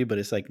to somebody, but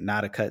it's like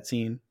not a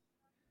cutscene.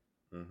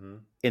 Mm-hmm.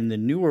 In the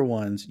newer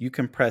ones, you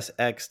can press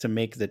X to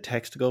make the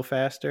text go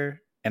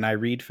faster. And I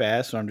read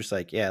fast, so I'm just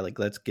like, yeah, like,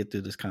 let's get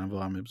through this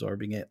convo. I'm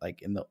absorbing it.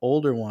 Like in the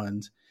older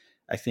ones,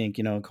 I think,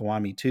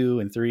 Kiwami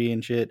 2 and 3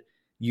 and shit,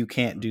 you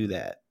can't do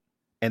that.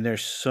 And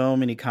there's so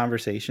many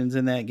conversations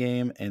in that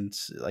game, and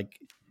like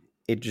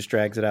it just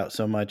drags it out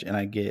so much, and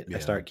I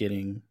start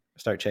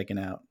checking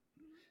out.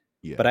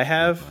 Yeah. But I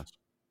have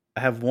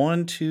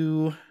 1,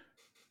 2,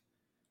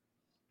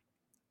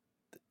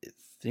 I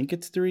think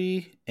it's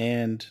 3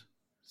 and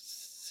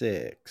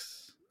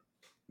 6.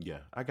 Yeah,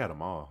 I got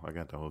them all. I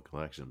got the whole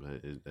collection,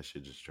 but that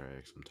shit just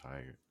drags. I'm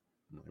tired.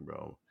 I'm like,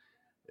 bro,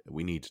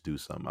 we need to do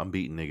something. I'm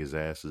beating niggas'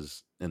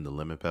 asses in the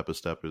lemon pepper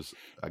steppers.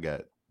 I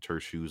got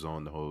church shoes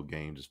on the whole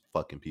game, just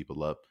fucking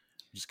people up.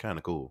 Just kind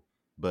of cool.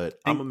 But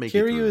I'm gonna make Kiryu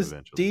it through is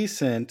eventually.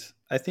 Decent.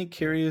 I think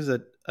Kiryu is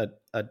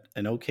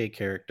an okay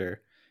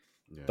character,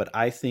 but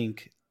I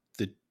think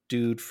the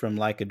dude from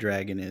Like a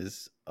Dragon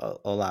is a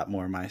lot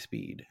more my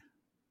speed.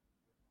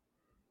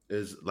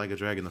 Is Like a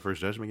Dragon the first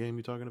Judgment game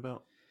you're talking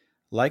about?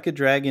 Like a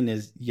Dragon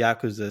is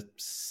Yakuza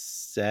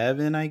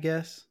 7, I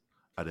guess.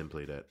 I didn't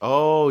play that.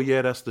 Oh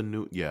yeah, that's the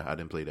new. Yeah, I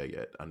didn't play that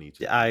yet. I need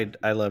to.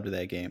 I loved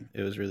that game.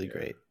 It was really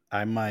great.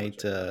 I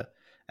might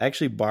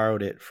actually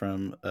borrowed it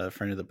from a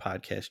friend of the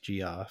podcast,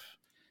 Geoff.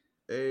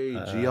 Hey,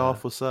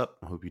 Geoff, what's up?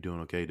 I hope you're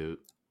doing okay, dude.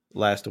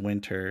 Last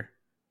winter,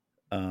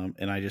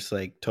 and I just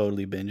like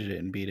totally binged it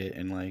and beat it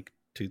in like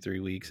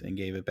 2-3 weeks and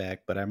gave it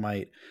back. But I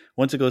might,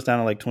 once it goes down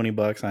to like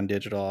 $20 on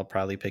digital, I'll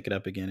probably pick it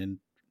up again and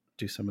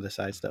do some of the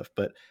side stuff.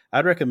 But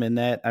I'd recommend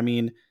that. I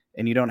mean,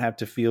 and you don't have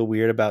to feel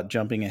weird about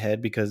jumping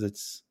ahead because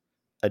it's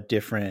a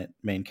different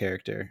main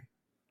character.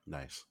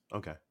 Nice.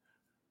 Okay.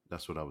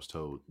 That's what I was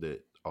told,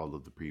 that all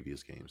of the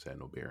previous games had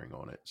no bearing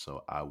on it.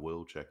 So I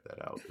will check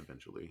that out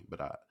eventually.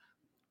 But I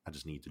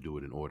just need to do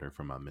it in order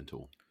for my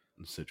mental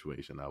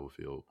situation. I would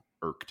feel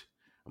irked.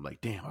 I'm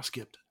like, damn, I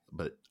skipped.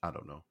 But I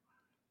don't know.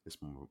 It's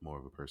more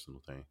of a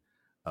personal thing.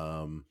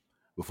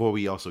 Before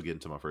we also get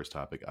into my first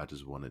topic, I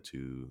just wanted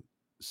to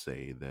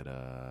say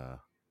that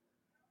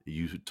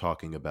you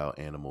talking about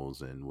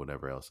animals and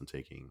whatever else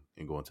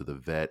and going to the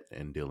vet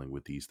and dealing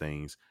with these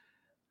things.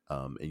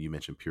 And you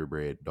mentioned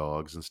purebred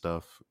dogs and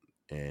stuff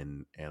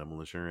and animal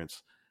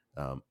insurance.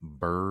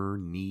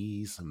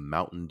 Bernese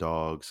mountain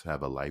dogs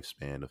have a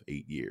lifespan of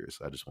 8 years.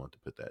 I just wanted to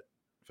put that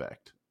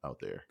fact out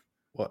there.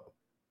 What?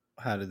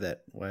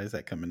 Why is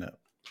that coming up?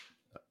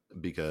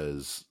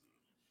 Because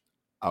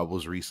I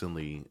was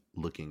recently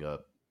looking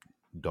up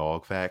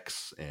dog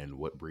facts and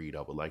what breed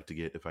I would like to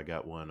get if I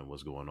got one and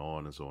what's going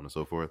on and so on and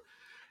so forth.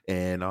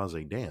 And I was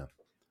like, damn,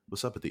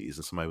 what's up with these?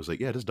 And somebody was like,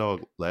 yeah, this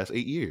dog lasts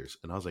 8 years.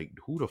 And I was like,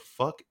 who the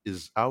fuck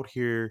is out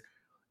here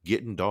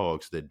getting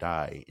dogs that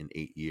die in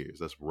 8 years?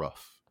 That's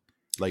rough.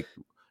 Like,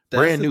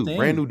 brand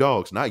new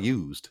dogs, not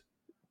used.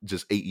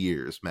 Just 8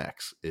 years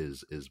max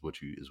is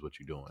what you're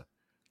doing.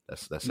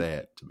 That's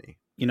sad to me.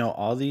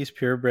 All these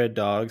purebred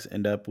dogs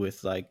end up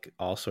with like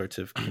all sorts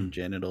of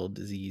congenital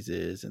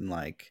diseases and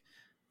like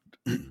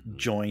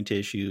joint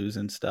issues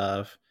and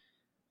stuff.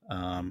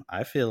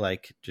 I feel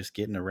like just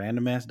getting a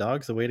random ass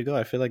dog's the way to go.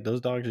 I feel like those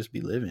dogs just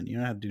be living. You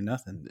don't have to do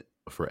nothing.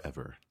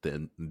 forever.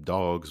 The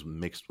dogs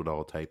mixed with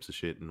all types of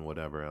shit and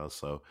whatever else.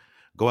 So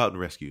go out and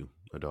rescue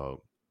a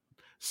dog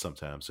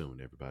sometime soon,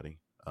 everybody.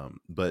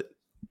 But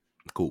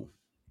cool.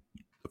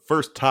 The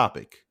first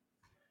topic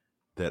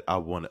that I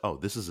want to,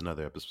 this is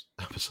another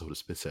episode of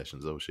Spit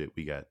Sessions. Oh shit,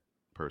 we got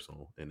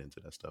personal and into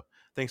that stuff.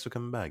 Thanks for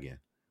coming by again.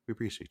 We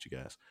appreciate you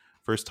guys.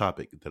 First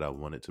topic that I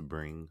wanted to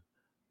bring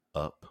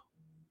up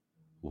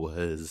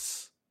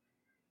was,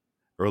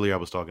 earlier I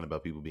was talking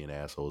about people being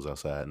assholes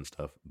outside and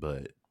stuff,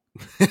 but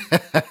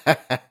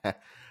I'm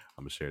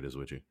gonna share this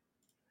with you.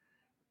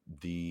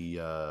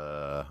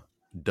 The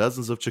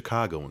dozens of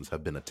Chicagoans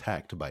have been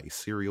attacked by a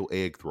serial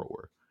egg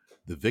thrower.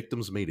 The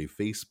victims made a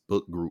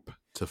Facebook group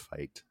to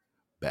fight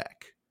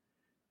back.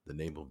 The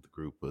name of the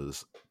group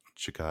was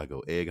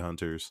Chicago Egg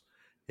Hunters.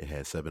 It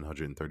had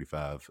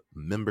 735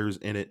 members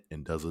in it,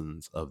 and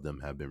dozens of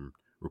them have been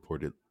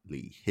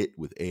reportedly hit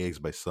with eggs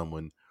by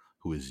someone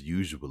who is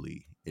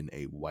usually in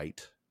a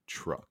white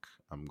truck.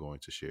 I'm going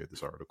to share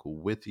this article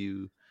with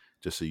you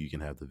just so you can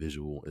have the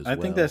visual as well.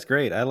 I think that's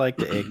great. I like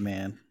the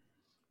Eggman.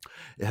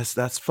 Yes,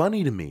 that's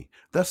funny to me.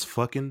 That's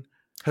fucking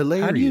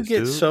hilarious. How do you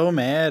get dude. so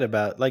mad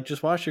about, like,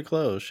 just wash your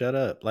clothes, shut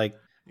up? Like,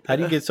 how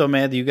do you get so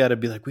mad that you got to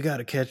be like, we got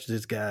to catch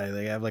this guy?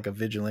 They have like a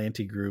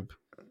vigilante group.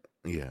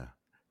 Yeah.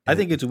 I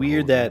think it's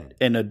weird that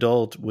an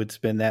adult would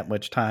spend that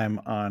much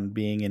time on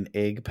being an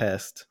egg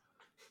pest.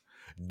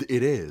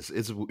 It is.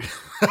 It's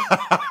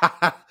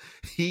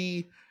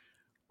he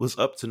was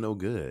up to no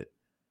good.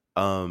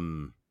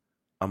 I'm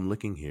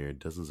looking here.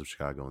 Dozens of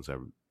Chicagoans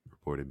have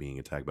reported being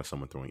attacked by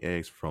someone throwing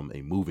eggs from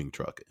a moving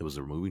truck. It was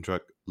a moving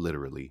truck,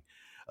 literally.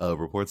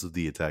 Reports of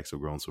the attacks have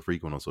grown so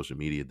frequent on social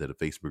media that a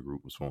Facebook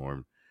group was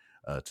formed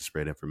to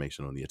spread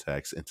information on the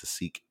attacks and to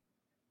seek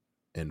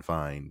and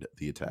find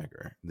the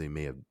attacker. They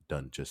may have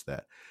done just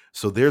that.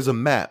 So there's a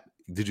map.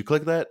 Did you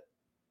click that?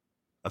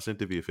 I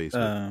sent it via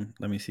Facebook.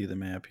 Let me see the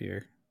map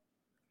here.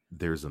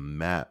 There's a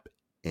map,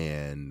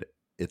 and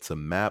it's a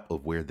map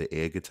of where the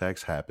egg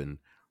attacks happen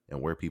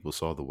and where people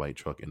saw the white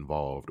truck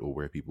involved or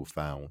where people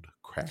found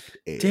cracked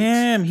eggs.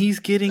 Damn, he's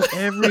getting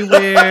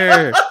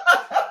everywhere.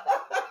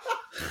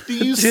 Do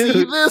you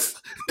see this?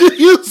 Do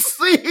you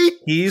see?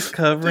 He's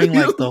covering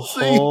like the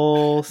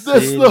whole city.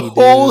 That's the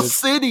whole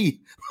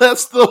city.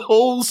 That's the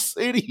whole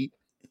city.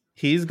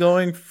 He's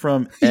going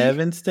from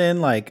Evanston,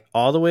 like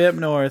all the way up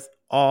north,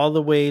 all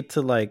the way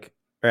to like,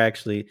 or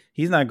actually,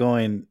 he's not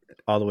going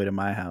all the way to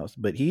my house,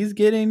 but he's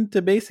getting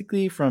to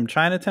basically from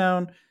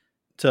Chinatown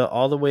to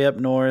all the way up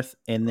north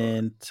and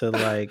then to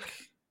like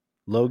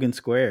Logan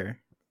Square.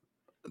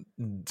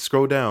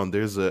 Scroll down.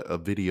 There's a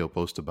video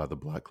posted by the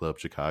Block Club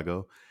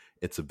Chicago.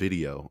 It's a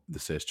video that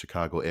says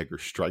Chicago Egger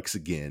strikes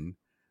again.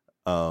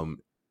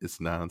 It's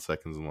 9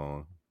 seconds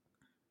long.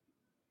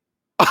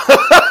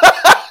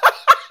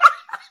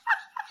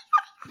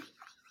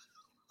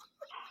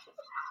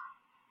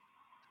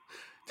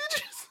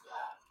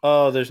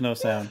 Oh, there's no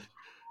sound.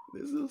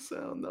 There's no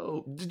sound,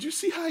 no. Did you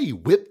see how he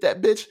whipped that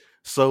bitch?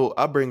 So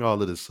I bring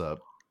all of this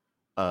up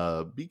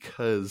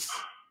because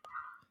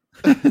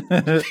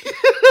did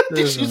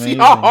you see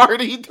how hard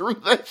he threw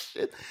that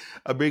shit?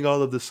 I bring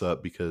all of this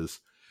up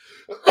because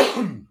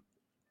oh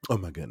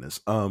my goodness.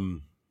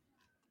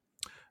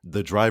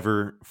 The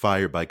driver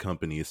fired by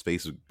company's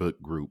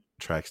Facebook group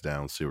tracks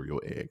down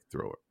serial egg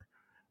thrower.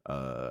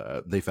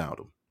 They found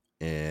him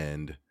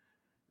and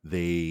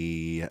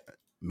they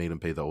made him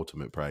pay the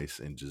ultimate price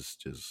and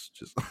just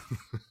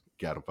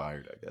got him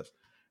fired, I guess.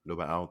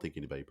 Nobody, I don't think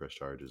anybody pressed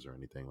charges or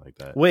anything like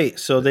that. Wait,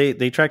 so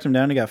they tracked him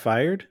down and got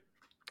fired?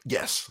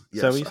 Yes.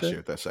 I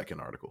shared that second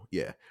article.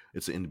 Yeah,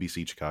 it's an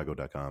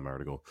NBCChicago.com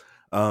article.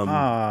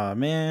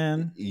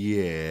 Man.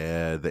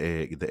 Yeah, the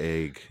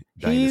egg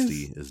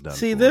dynasty is done.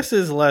 See, this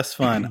is less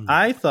fun.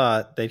 I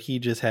thought that he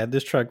just had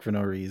this truck for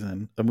no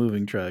reason, a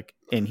moving truck,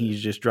 and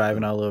he's just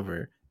driving all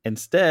over.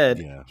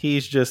 Instead,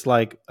 he's just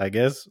like, I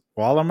guess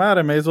while I'm at it,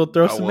 I may as well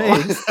throw some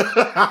eggs.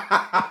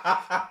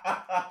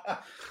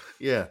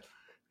 Yeah,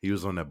 he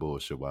was on that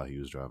bullshit while he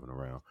was driving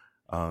around.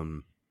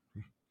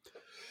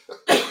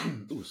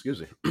 Ooh,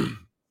 excuse me.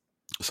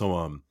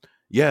 So,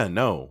 yeah,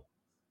 no,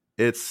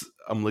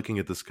 I'm looking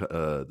at this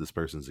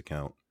person's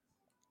account.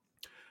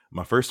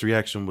 My first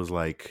reaction was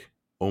like,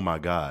 oh my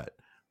God,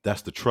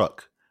 that's the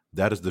truck.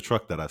 That is the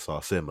truck that I saw,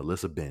 said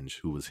Melissa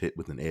Benj, who was hit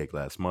with an egg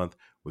last month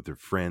with her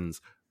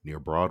friends near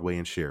Broadway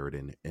and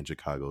Sheridan in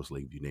Chicago's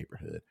Lakeview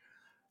neighborhood.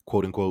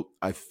 Quote unquote,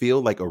 I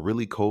feel like a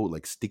really cold,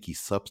 like sticky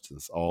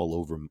substance all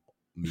over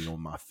me on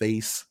my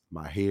face,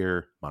 my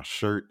hair, my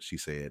shirt, she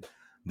said.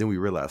 Then we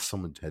realized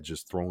someone had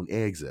just thrown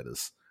eggs at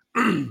us.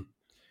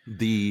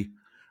 The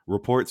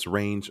reports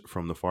range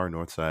from the far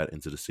north side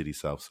into the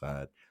city's south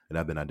side and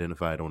have been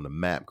identified on the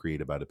map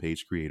created by the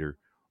page creator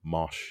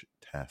Mosh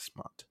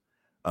Tasmont.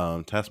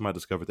 Tasmont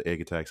discovered the egg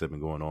attacks have been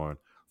going on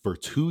for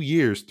 2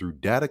 years through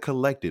data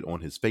collected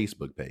on his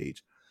Facebook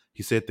page.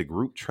 He said the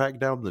group tracked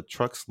down the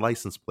truck's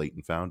license plate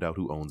and found out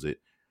who owns it.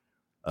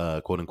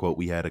 Quote unquote,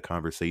 we had a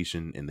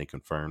conversation and they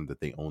confirmed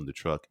that they owned the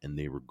truck and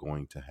they were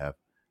going to have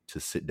to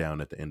sit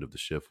down at the end of the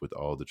shift with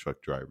all the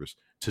truck drivers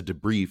to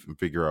debrief and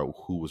figure out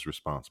who was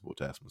responsible,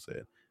 Tasman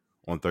said.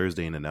 On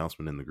Thursday, an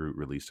announcement in the group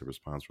released a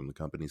response from the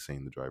company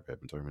saying the driver had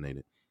been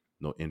terminated.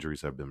 No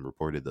injuries have been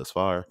reported thus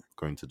far,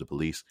 according to the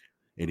police.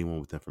 Anyone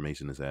with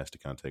information is asked to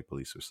contact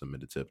police or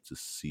submit a tip to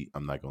see.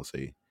 I'm not going to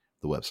say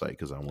the website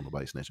because I don't want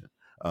nobody snitching.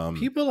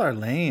 People are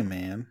lame,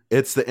 man.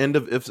 It's the end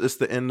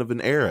of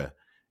an era.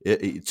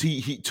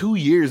 2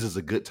 years is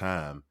a good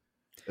time,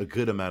 a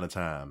good amount of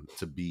time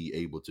to be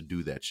able to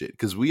do that shit.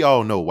 Because we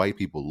all know white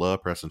people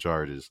love pressing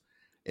charges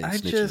and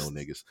snitching on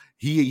niggas.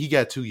 He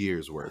got 2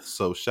 years worth.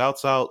 So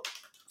shouts out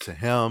to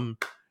him.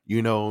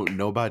 You know,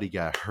 nobody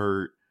got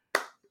hurt.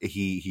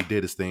 He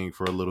did his thing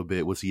for a little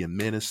bit. Was he a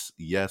menace?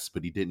 Yes,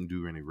 but he didn't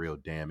do any real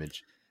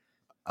damage.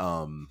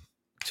 2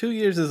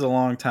 years is a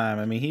long time.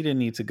 I mean, he didn't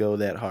need to go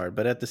that hard,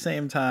 but at the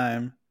same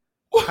time,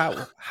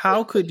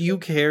 how could you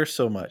care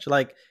so much?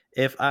 Like,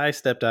 if I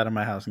stepped out of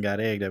my house and got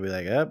egged, I'd be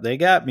like, "Oh, they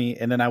got me,"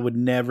 and then I would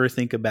never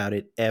think about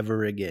it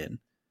ever again.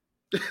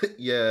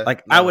 Yeah,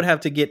 like no. I would have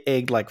to get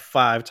egged like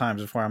 5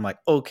 times before I'm like,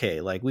 okay,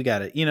 like we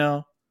got it, you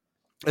know.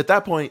 At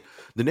that point,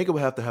 the nigga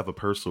would have to have a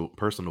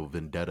personal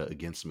vendetta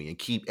against me and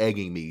keep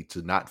egging me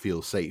to not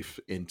feel safe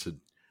and to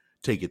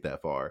take it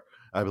that far.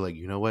 I'd be like,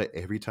 you know what?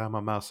 Every time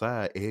I'm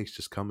outside, eggs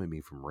just come at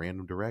me from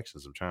random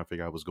directions. I'm trying to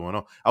figure out what's going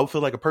on. I would feel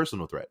like a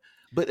personal threat.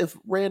 But if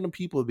random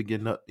people have been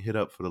getting hit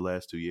up for the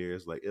last 2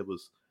 years, like it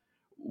was,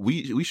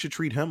 we should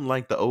treat him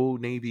like the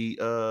old Navy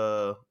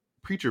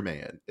preacher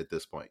man at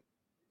this point.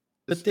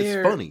 It's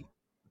funny.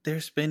 They're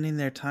spending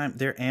their time.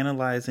 They're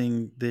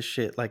analyzing this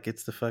shit like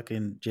it's the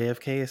fucking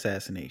JFK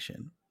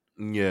assassination.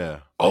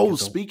 Yeah. Like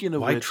speaking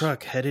of white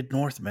truck headed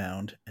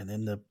northbound, and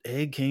then the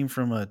egg came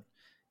from a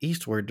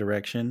eastward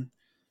direction.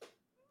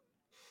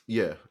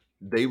 Yeah,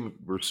 they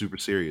were super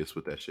serious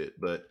with that shit.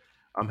 But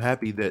I'm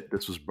happy that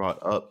this was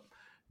brought up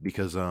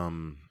because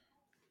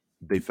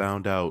they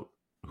found out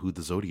who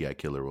the Zodiac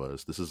killer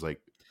was. This is like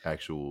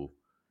actual.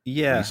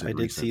 Yeah, I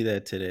did see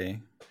that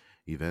today.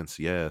 Events,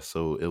 yeah.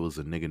 So it was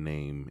a nigga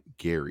named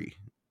Gary,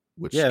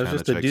 which it was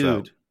just a dude,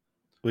 out.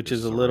 Which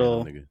is a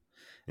little,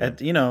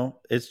 you know,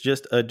 it's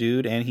just a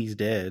dude and he's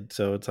dead.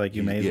 So it's like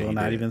you may as well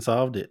not even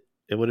solved it.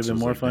 It would have been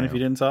more fun if you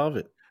didn't solve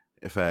it.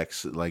 In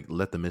fact, like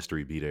let the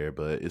mystery be there.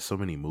 But it's so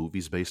many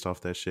movies based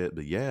off that shit.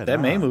 But yeah,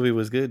 that main movie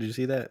was good. Did you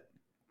see that?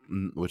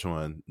 Which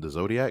one? The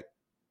Zodiac?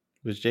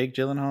 Was Jake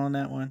Gyllenhaal in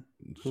that one?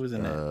 Who was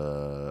in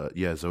that?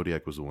 Yeah,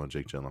 Zodiac was the one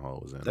Jake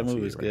Gyllenhaal was in. That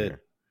movie was good.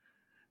 Here.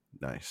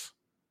 Nice.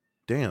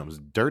 Damn, was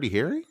Dirty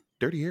Harry?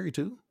 Dirty Harry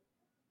too?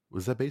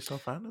 Was that based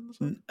off Finding?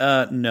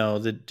 No,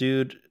 the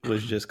dude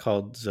was just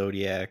called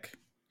Zodiac.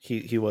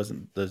 He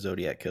wasn't the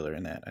Zodiac killer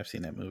in that. I've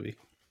seen that movie.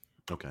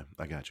 Okay,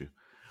 I got you.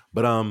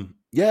 But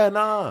yeah,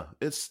 nah,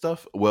 it's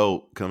stuff.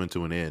 Well, coming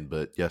to an end.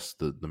 But yes,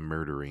 the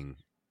murdering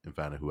and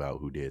finding out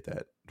who did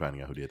that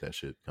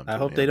shit. I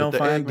hope they don't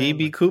find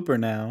DB Cooper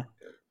now.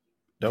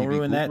 Don't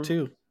ruin that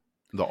too.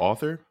 The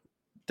author?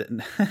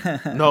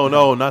 No,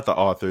 not the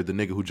author. The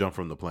nigga who jumped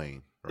from the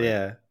plane. Right?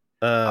 Yeah.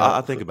 I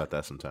think about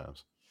that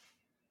sometimes.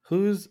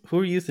 Who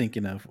are you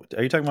thinking of?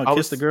 Are you talking about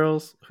Kiss the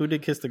Girls? Who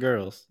did Kiss the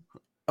Girls?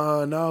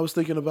 No, I was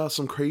thinking about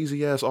some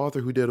crazy ass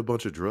author who did a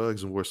bunch of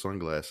drugs and wore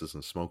sunglasses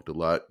and smoked a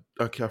lot.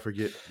 I can't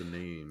forget the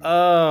name.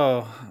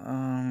 Oh,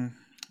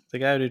 the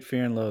guy who did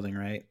Fear and Loathing,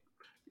 right?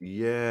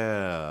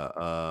 Yeah.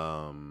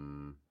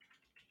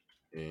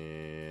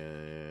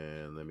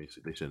 And let me see.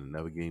 They should have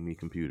never gave me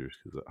computers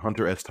because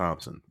Hunter S.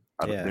 Thompson.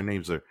 Their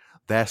names are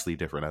vastly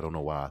different. I don't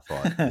know why I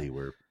thought they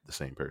were the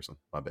same person.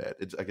 My bad.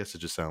 I guess it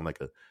just sounded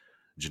like a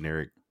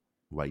generic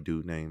white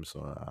dude name,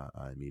 so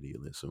I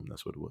immediately assumed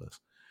that's what it was.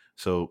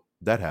 So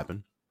that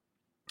happened.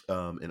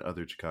 In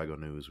other Chicago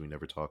news, we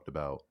never talked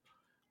about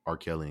R.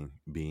 Kelly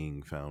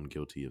being found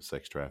guilty of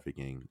sex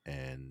trafficking,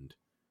 and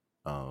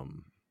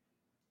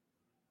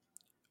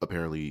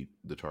apparently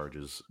the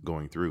charges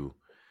going through.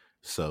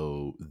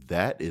 So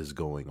that is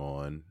going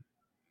on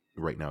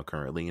right now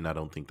currently, and I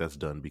don't think that's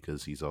done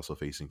because he's also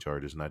facing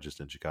charges not just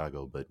in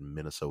Chicago but in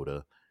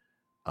Minnesota,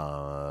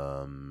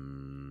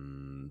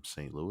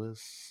 St.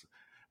 Louis.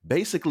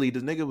 Basically, the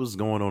nigga was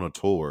going on a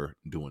tour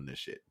doing this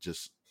shit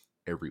just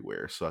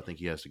everywhere, so I think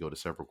he has to go to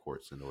several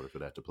courts in order for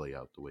that to play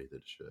out the way that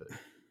it should.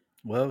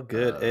 Well,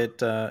 good.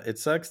 It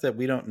sucks that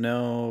we don't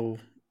know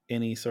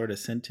any sort of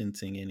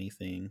sentencing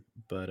anything,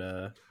 but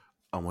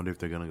I wonder if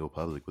they're gonna go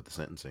public with the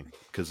sentencing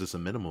because it's a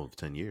minimum of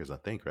 10 years, I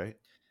think, right?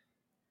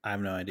 I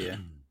have no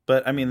idea.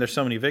 But I mean, there's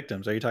so many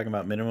victims. Are you talking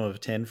about minimum of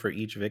 10 for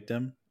each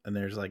victim? And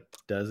there's like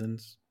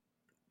dozens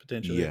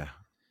potentially. Yeah,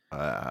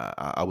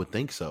 I would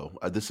think so.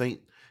 This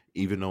ain't,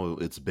 even though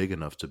it's big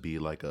enough to be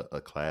like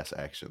a class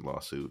action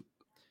lawsuit,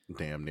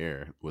 damn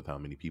near, with how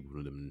many people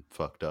have been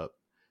fucked up.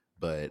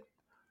 But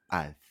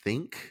I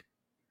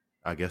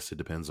guess it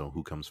depends on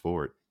who comes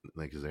forward.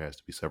 Like, because there has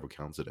to be several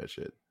counts of that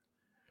shit.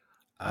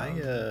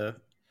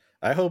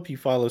 I hope he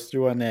follows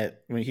through on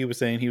that when he was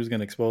saying he was going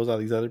to expose all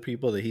these other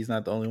people, that he's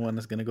not the only one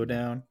that's going to go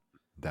down.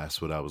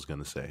 That's what I was going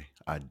to say.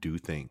 I do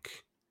think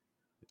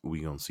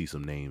we're going to see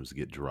some names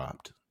get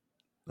dropped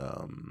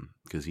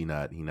because he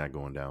not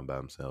going down by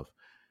himself.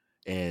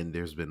 And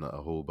there's been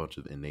a whole bunch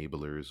of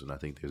enablers, and I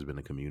think there's been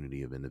a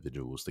community of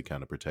individuals that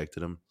kind of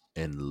protected him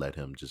and let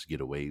him just get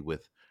away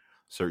with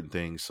certain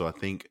things. So I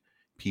think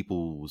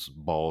people's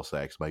ball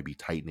sacks might be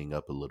tightening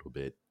up a little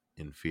bit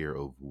in fear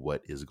of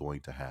what is going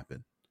to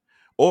happen.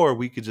 Or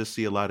we could just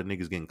see a lot of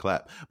niggas getting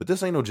clapped. But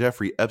this ain't no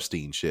Jeffrey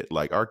Epstein shit.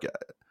 Like R.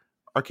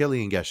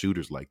 Kelly ain't got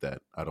shooters like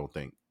that, I don't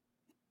think.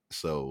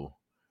 So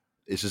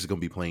it's just gonna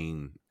be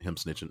plain him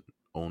snitching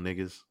on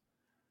niggas.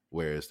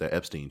 Whereas that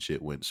Epstein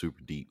shit went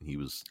super deep. He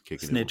was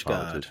kicking Snitch it with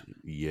God. politicians.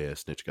 Yeah,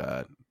 snitch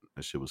God.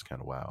 That shit was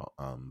kind of wild.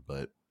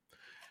 But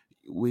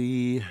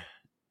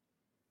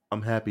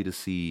I'm happy to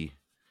see.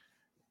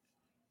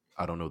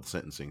 I don't know the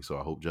sentencing, so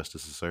I hope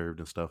justice is served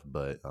and stuff.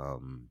 But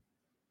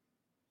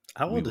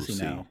how we old will is he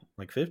see. now?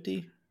 Like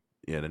 50?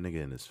 Yeah, the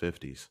nigga in his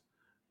 50s.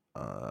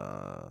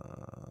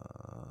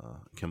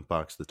 Kim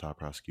Fox, the top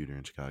prosecutor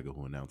in Chicago,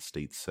 who announced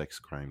state sex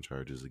crime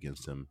charges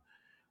against him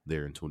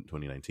there in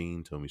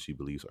 2019, told me she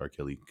believes R.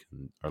 Kelly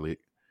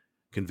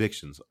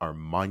convictions are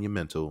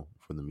monumental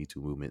for the Me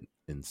Too movement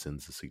and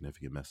sends a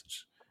significant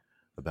message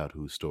about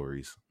whose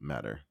stories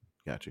matter.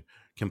 Got you.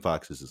 Kim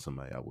Fox isn't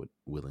somebody I would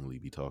willingly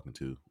be talking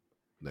to.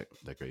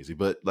 That crazy,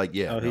 but like,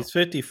 yeah. Oh, no. he's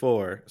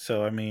 54.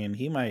 So I mean,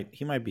 he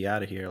might be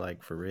out of here,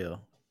 like, for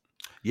real.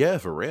 Yeah,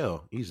 for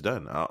real. He's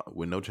done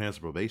with no chance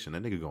of probation.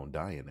 That nigga gonna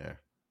die in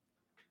there.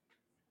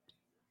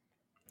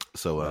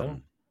 So Well,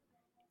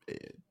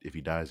 if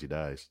he dies, he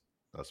dies,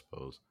 I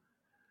suppose.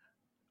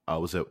 I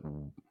was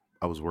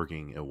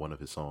working and one of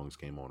his songs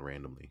came on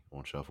randomly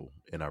on shuffle,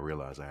 and I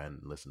realized I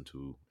hadn't listened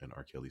to an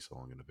R. Kelly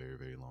song in a very,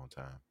 very long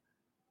time.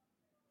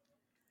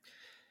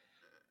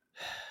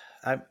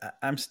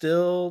 I'm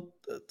still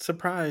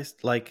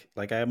surprised. Like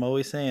I'm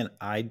always saying,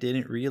 I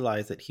didn't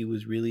realize that he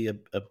was really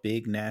a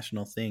big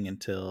national thing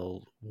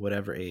until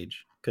whatever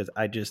age. Because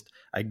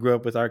I grew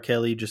up with R.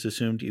 Kelly, just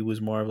assumed he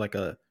was more of like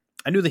a.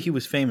 I knew that he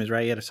was famous,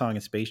 right? He had a song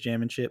in Space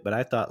Jam and shit, but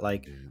I thought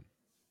like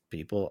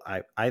people,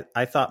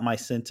 I thought my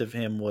sense of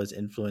him was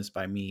influenced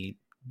by me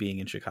being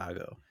in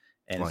Chicago,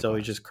 and so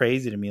it's just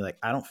crazy to me. Like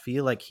I don't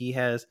feel like he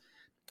has.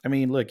 I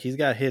mean, look, he's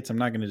got hits. I'm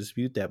not going to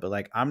dispute that. But,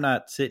 like, I'm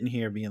not sitting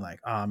here being like,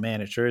 oh, man,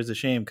 it sure is a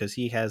shame because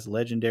he has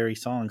legendary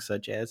songs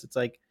such as, it's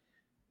like,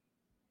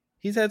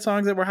 he's had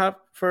songs that were hot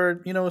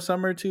for, a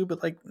summer or two,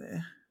 but, like,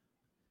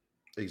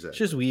 Exactly. It's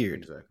just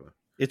weird. Exactly.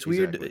 It's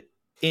weird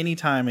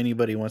anytime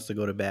anybody wants to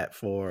go to bat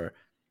for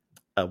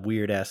a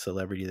weird-ass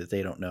celebrity that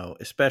they don't know,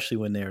 especially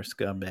when they're a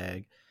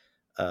scumbag.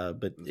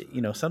 But,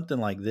 something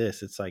like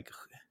this, it's like...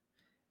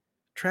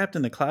 Trapped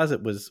in the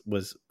Closet was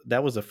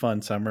a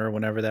fun summer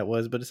whenever that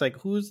was, but it's like,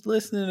 who's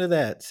listening to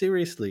that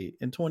seriously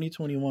in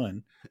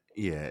 2021?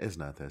 Yeah, it's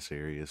not that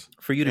serious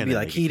for you to be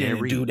like, he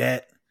didn't do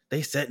that,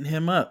 they setting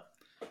him up.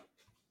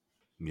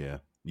 Yeah,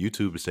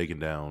 YouTube is taking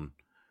down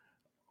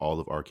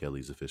all of R.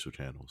 Kelly's official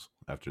channels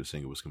after the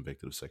singer was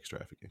convicted of sex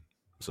trafficking.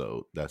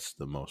 So that's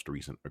the most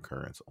recent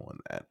occurrence on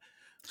that.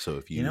 So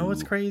if you know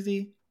what's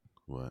crazy,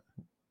 what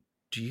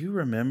do you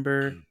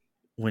remember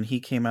when he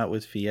came out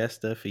with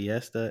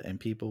Fiesta, and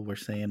people were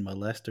saying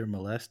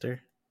molester?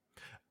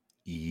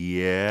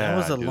 Yeah, that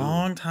was a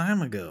long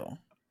time ago.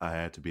 I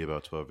had to be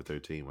about 12 or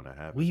 13 when I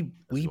happened.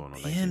 We've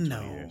been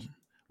known.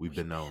 We've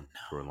been known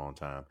for a long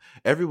time.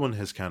 Everyone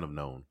has kind of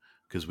known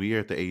because we are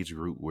at the age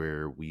group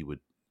where we would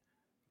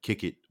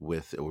kick it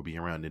with or be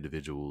around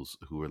individuals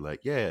who were like,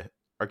 yeah,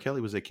 R.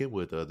 Kelly was at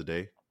Kenwood the other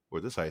day, or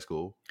this high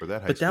school, or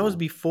that high school. But that was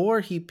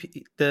before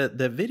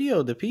the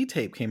video, the P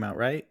tape came out,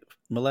 right?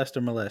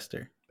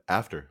 Molester.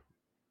 After.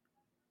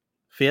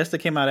 Fiesta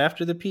came out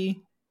after the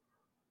P?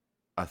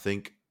 I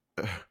think.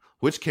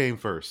 Which came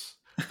first?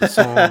 The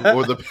song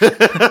or the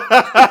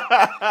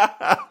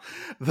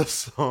the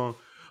song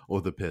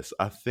or the piss?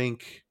 I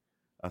think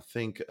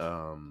Fiesta.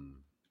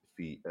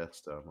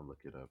 I'm gonna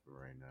look it up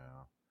right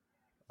now.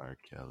 R.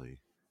 Kelly.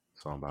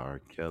 Song by R.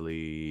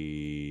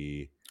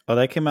 Kelly. Oh,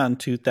 that came out in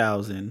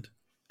 2000,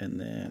 and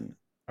then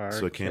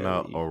so it came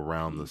out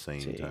around the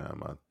same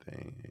time, I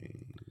think.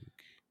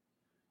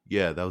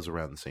 Yeah, that was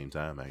around the same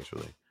time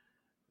actually,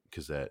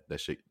 because that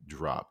shit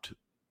dropped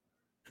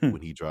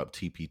when he dropped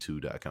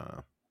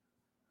TP2.com.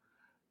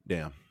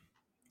 Damn.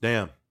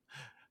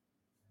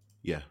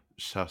 Yeah,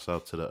 shouts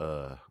out to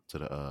the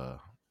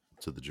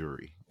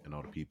jury and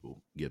all the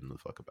people getting the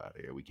fuck up out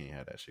of here. We can't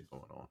have that shit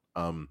going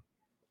on.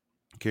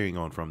 Carrying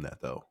on from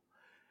that though,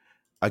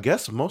 I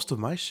guess most of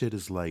my shit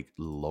is like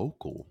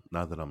local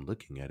now that I'm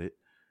looking at it.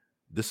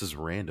 This is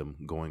random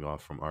going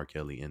off from R.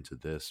 Kelly into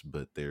this,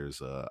 but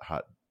there's a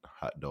hot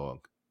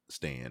dog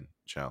stand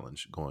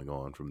challenge going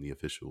on from the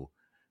official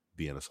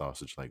Vienna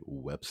Sausage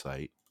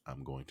website.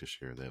 I'm going to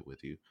share that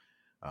with you.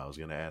 I was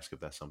going to ask if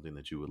that's something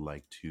that you would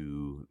like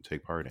to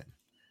take part in,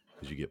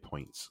 because you get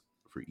points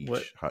for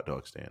each hot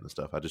dog stand and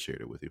stuff. I just shared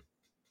it with you.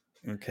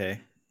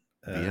 Okay.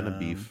 Vienna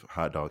Beef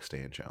Hot Dog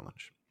Stand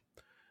Challenge.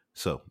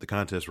 So the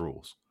contest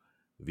rules.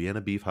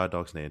 Vienna Beef Hot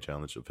Dog Stand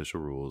Challenge official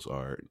rules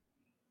are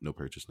no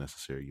purchase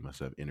necessary. You must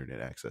have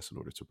internet access in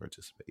order to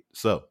participate.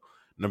 So,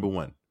 number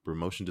 1,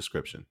 promotion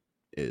description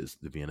is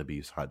the Vienna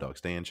Beef's Hot Dog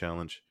Stand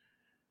Challenge.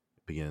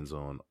 begins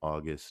on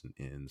August and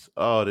ends.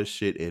 Oh, this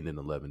shit end in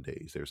 11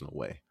 days. There's no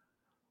way.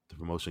 The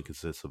promotion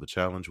consists of a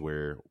challenge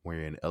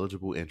wherein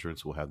eligible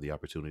entrants will have the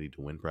opportunity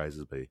to win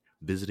prizes by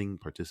visiting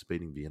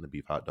participating Vienna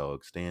Beef hot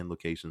dog stand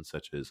locations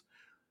such as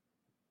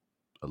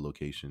a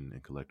location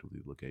and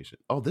collectively location.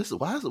 Oh,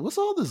 what's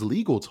all this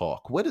legal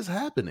talk? What is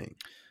happening?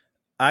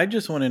 I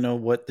just want to know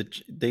what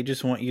they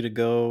just want you to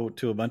go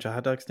to a bunch of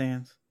hot dog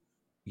stands.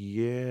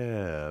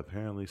 Yeah,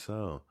 apparently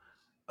so.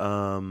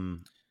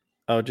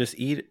 Just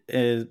eat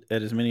at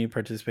as many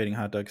participating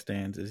hot dog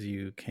stands as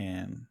you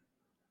can.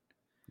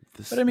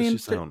 But I mean, this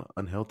just sound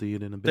unhealthy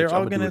and in a bitch.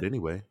 I'm gonna do it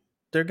anyway.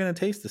 They're gonna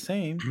taste the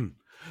same.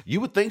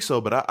 You would think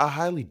so, but I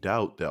highly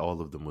doubt that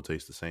all of them will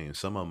taste the same.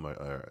 Some of them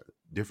are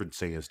different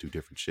stands do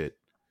different shit.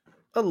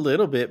 A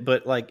little bit,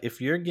 but like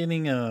if you're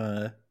getting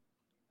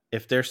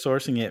if they're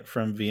sourcing it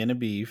from Vienna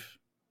Beef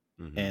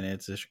and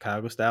it's a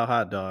Chicago style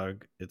hot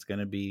dog, it's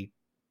gonna be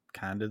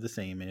kind of the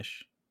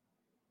same-ish.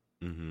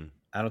 Mm-hmm.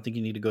 I don't think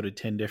you need to go to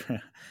 10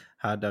 different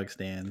hot dog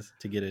stands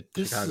to get a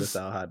Chicago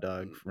style hot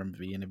dog from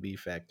Vienna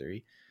Beef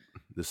Factory.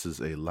 This is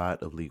a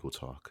lot of legal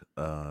talk.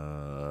 But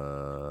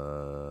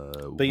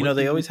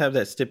they always have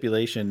that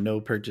stipulation,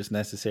 no purchase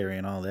necessary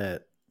and all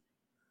that.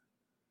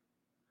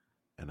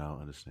 And I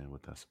don't understand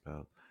what that's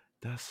about.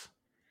 That's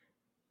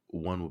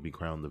one will be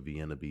crowned the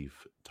Vienna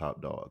Beef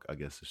top dog. I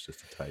guess it's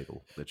just a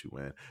title that you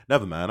win.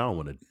 Never mind. I don't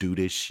want to do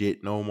this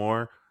shit no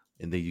more.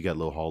 And then you got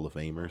little Hall of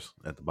Famers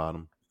at the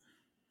bottom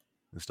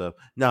and stuff.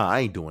 Nah, I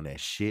ain't doing that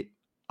shit.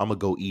 I'm going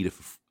to go eat it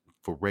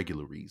for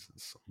regular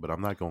reasons. But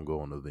I'm not going to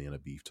go on the Vienna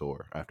Beef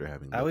tour after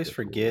having... I always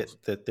forget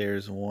that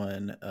there's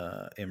one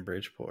in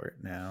Bridgeport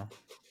now.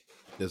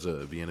 There's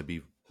a Vienna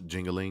Beef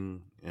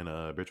jingling in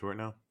Bridgeport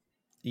now?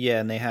 Yeah,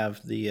 and they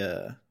have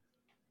the...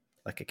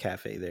 like a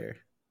cafe there.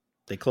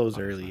 They close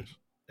early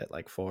at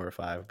like 4 or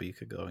 5, but you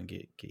could go and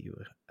get you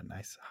a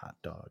nice hot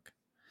dog.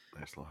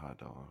 Nice little hot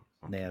dog. Okay.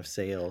 And they have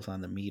sales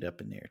on the meat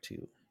up in there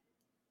too.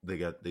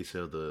 They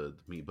sell the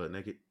meat butt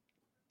naked.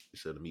 They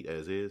sell the meat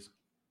as is.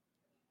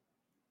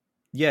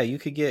 Yeah, you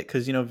could get,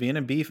 because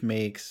Vienna Beef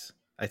makes,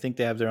 I think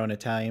they have their own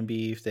Italian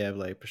beef. They have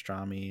like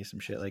pastrami,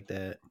 some shit like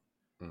that.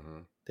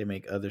 Mm-hmm. They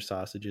make other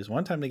sausages.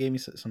 One time they gave me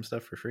some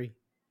stuff for free.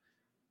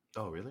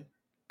 Oh, really?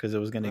 Because it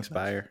was going to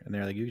expire, and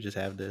they're like, "You could just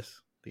have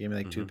this." They gave me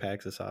like 2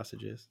 packs of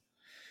sausages.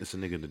 It's a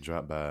nigga to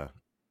drop by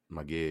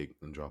my gig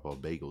and drop off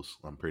bagels.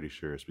 I'm pretty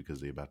sure it's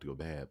because they're about to go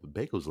bad. But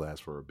bagels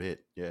last for a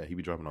bit. Yeah, he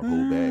be dropping off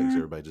whole bags.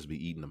 Everybody just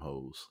be eating them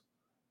hoes.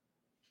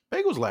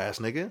 Bagels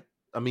last, nigga.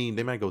 I mean,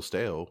 they might go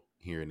stale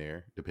here and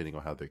there, depending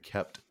on how they're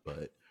kept.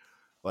 But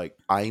like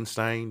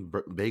Einstein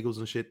bagels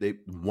and shit,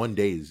 one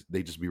day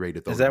they just be ready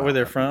to throw. Is that where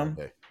they're from?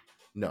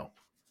 No,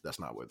 that's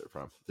not where they're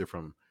from. They're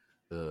from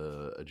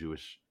a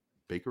Jewish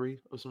bakery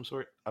of some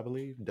sort, I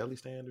believe. Deli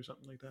stand or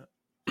something like that.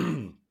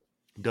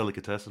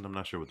 Delicatessen. I'm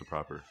not sure what the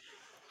proper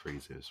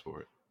phrase is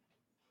for it.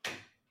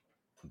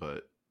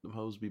 But them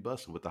hoes be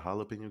busting with the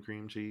jalapeno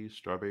cream cheese,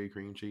 strawberry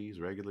cream cheese,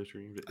 regular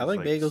cream cheese. I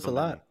like bagels a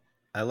lot.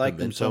 I like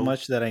them so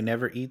much that I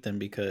never eat them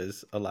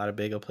because a lot of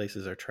bagel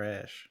places are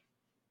trash.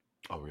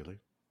 Oh, really?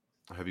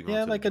 Have you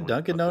gone to like a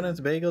Dunkin' Donuts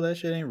bagel? That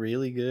shit ain't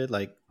really good.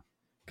 Like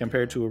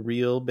compared to a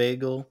real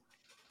bagel,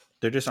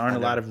 there just aren't a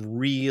lot of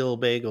real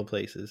bagel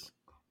places.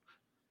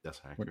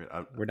 That's accurate.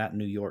 We're not in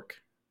New York.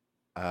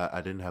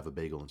 I didn't have a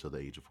bagel until the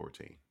age of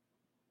 14.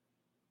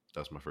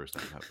 That's my first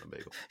time having a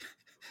bagel.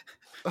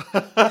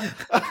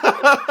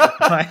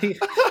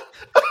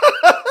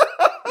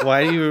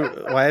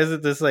 Why is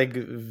it this like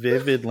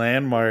vivid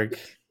landmark?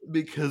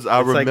 Because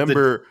I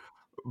remember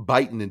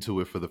biting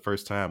into it for the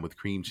first time with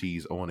cream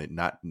cheese on it,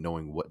 not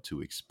knowing what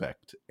to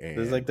expect. And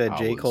it's like that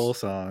J. Cole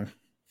song.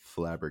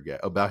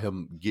 Flabbergasted about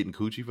him getting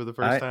coochie for the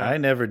first time. I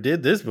never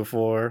did this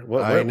before.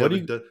 What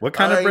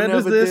kind of bread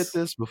is this?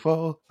 Did this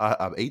before.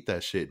 I ate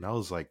that shit and I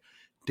was like,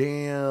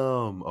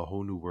 damn, a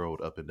whole new world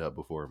opened up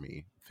before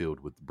me, filled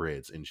with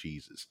breads and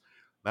cheeses.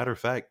 Matter of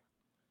fact,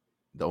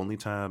 the only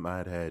time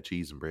I'd had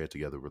cheese and bread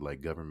together were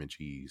like government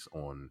cheese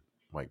on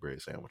white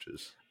bread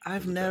sandwiches. I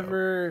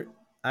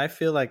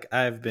feel like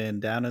I've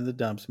been down in the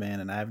dumps, man,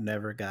 and I've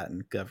never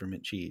gotten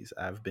government cheese.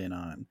 I've been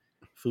on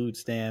food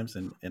stamps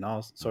and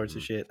all sorts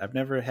of shit. I've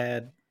never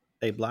had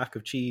a block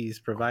of cheese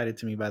provided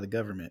to me by the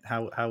government.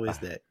 How is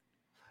that?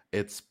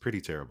 It's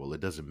pretty terrible.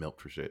 It doesn't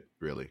melt for shit,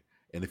 really.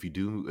 And if you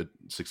do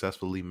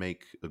successfully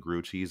make a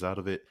grilled cheese out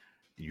of it,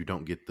 you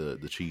don't get the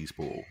cheese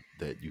pull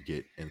that you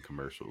get in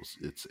commercials.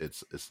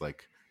 It's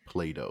like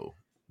Play-Doh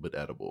but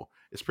edible.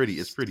 It's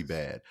pretty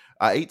bad.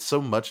 I ate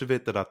so much of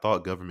it that I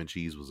thought government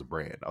cheese was a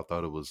brand. I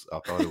thought it was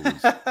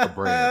a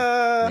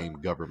brand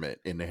named Government,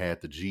 and they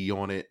had the G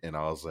on it, and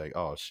I was like,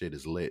 oh shit,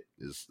 it's lit.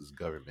 It's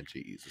government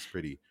cheese. It's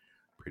pretty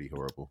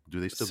horrible. Do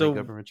they still make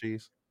government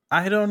cheese?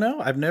 I don't know.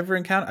 I've never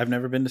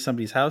been to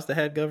somebody's house that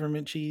had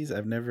government cheese.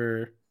 I've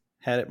never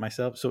had it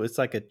myself. So it's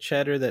like a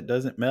cheddar that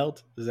doesn't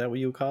melt. Is that what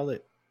you call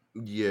it?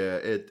 Yeah,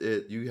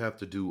 it you have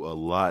to do a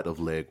lot of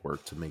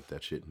legwork to make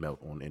that shit melt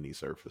on any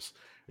surface.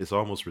 It's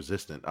almost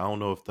resistant. I don't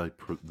know if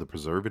the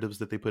preservatives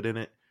that they put in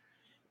it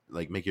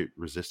like make it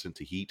resistant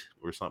to heat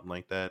or something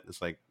like that.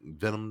 It's like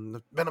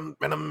venom.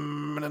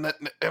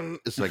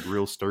 It's like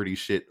real sturdy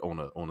shit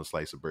on a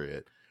slice of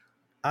bread.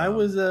 I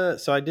was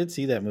so I did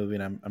see that movie,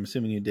 and I'm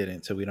assuming you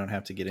didn't, so we don't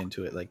have to get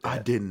into it like that. I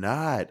did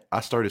not. I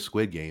started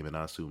Squid Game, and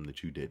I assumed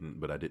that you didn't,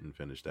 but I didn't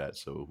finish that,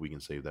 so we can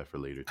save that for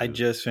later. Too. I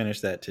just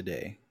finished that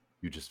today.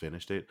 You just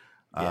finished it?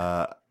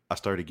 Yeah. I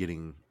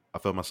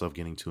felt myself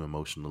getting too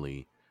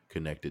emotionally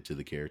connected to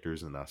the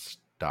characters, and I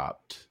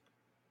stopped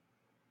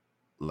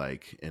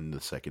like in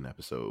the second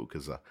episode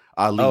because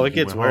Ali. Oh, it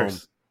gets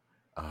worse.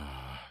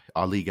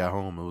 Ali got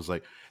home and was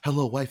like,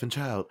 "Hello, wife and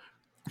child.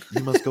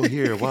 You must go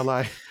here while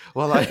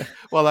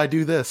I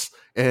do this,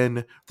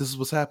 and this is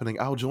what's happening.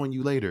 I'll join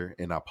you later."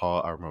 And I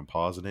remember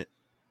pausing it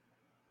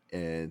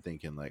and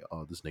thinking like,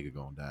 "Oh, this nigga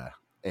gonna die."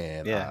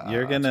 And yeah,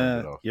 you're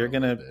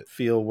gonna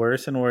feel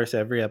worse and worse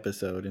every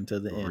episode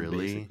until the end,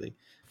 basically.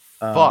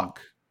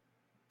 Fuck.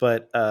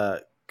 But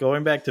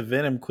going back to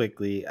Venom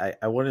quickly,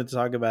 I wanted to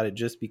talk about it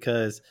just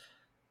because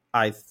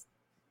I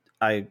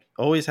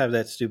always have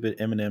that stupid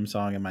Eminem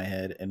song in my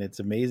head, and it's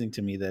amazing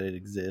to me that it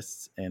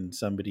exists and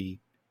somebody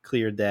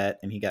cleared that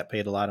and he got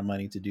paid a lot of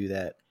money to do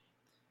that.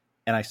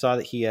 And I saw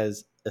that he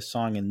has a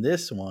song in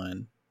this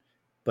one,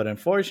 but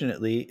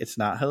unfortunately it's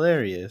not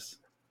hilarious.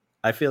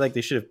 I feel like they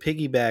should have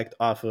piggybacked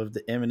off of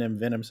the Eminem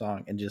Venom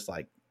song and just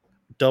like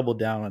doubled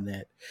down on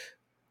that.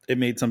 It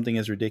made something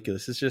as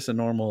ridiculous. It's just a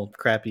normal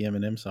crappy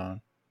Eminem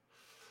song.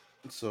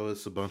 So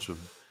it's a bunch of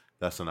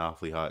that's an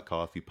awfully hot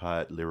coffee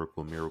pot,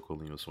 lyrical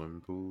miracle in your swimming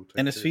pool.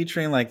 And it's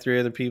featuring like 3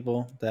 other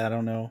people that I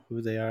don't know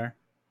who they are.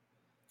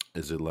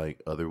 Is it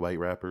like other white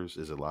rappers?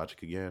 Is it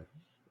Logic again?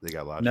 They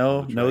got Logic.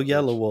 No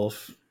Yellow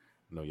Wolf.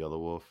 No Yellow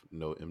Wolf.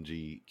 No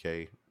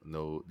MGK.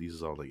 No, these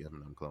is all like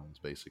Eminem clones,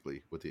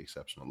 basically, with the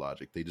exception of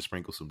Logic. They just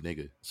sprinkle some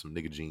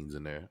nigga genes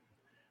in there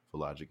for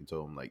Logic and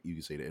told him like you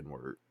can say the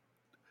N-word.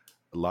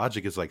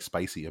 Logic is like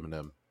spicy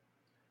Eminem,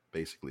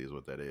 basically, is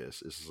what that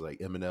is. It's like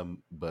Eminem,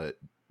 but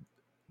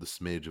the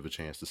smidge of a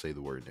chance to say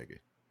the word nigga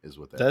is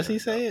what that. Does he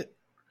say it?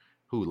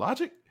 Who,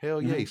 Logic?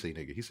 Hell yeah, he say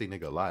nigga. He say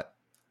nigga a lot.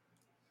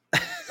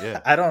 Yeah,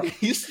 I don't.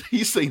 He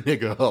say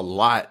nigga a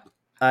lot.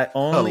 I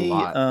only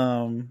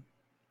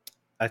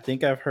I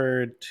think I've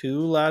heard 2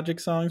 Logic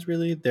songs.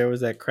 Really, there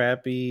was that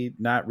crappy,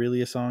 not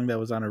really a song that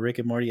was on a Rick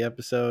and Morty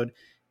episode,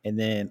 and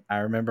then I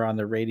remember on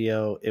the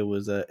radio it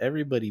was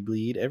 "Everybody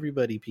Bleed,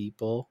 Everybody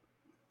People."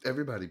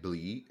 Everybody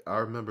bleed. I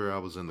remember I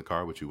was in the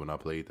car with you when I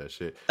played that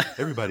shit.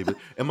 Everybody bleed.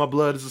 And my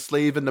blood is a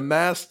slave in the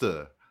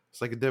master.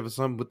 It's like a devil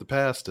something with the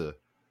pastor.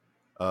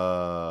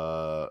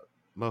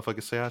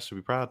 Motherfuckers say I should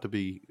be proud to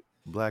be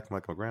black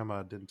like my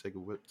grandma didn't take a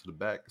whip to the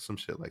back. Some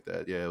shit like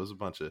that. Yeah, it was a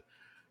bunch of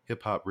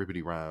hip-hop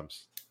ribbity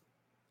rhymes.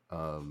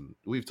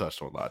 We've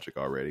touched on Logic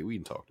already. We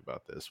talked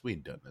about this.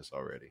 We've done this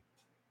already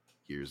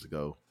years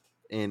ago.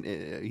 And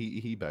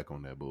he back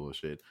on that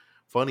bullshit.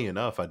 Funny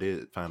enough, I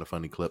did find a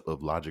funny clip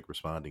of Logic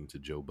responding to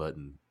Joe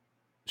Budden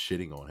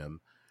shitting on him,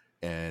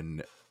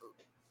 and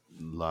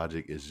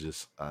Logic is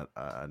just I'm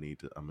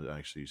gonna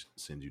actually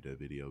send you that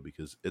video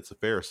because it's a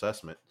fair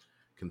assessment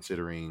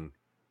considering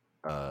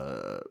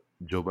Joe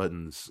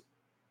Budden's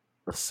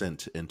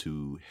ascent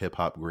into hip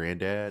hop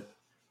granddad.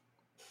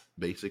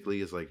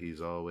 Basically, it's like he's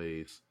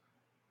always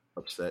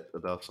upset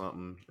about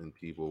something, and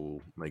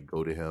people like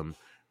go to him.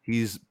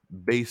 He's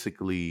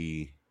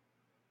basically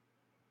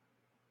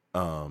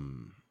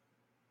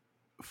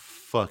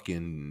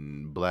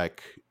fucking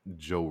black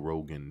Joe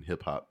Rogan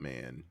hip hop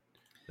man,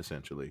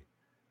 essentially.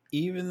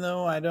 Even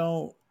though I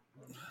don't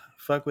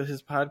fuck with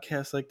his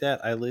podcast like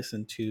that, I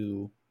listen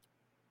to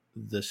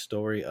the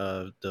story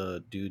of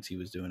the dudes he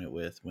was doing it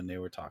with when they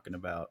were talking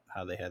about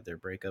how they had their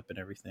breakup and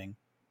everything.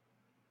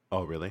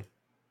 Oh, really?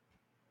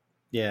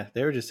 Yeah,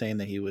 they were just saying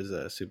that he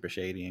was super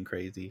shady and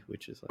crazy,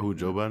 which is like who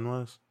Joe Budden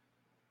was.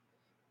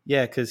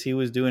 Yeah, because he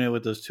was doing it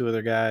with those 2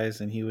 other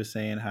guys, and he was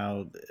saying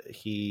how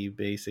he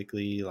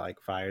basically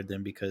like fired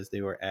them because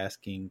they were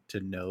asking to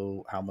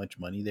know how much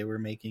money they were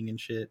making and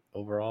shit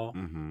overall.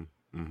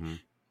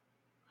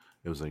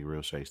 It was like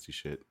real shiesty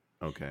shit.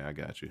 Okay, I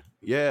got you.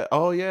 Yeah.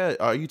 Oh, yeah.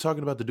 Are you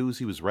talking about the dudes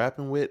he was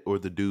rapping with, or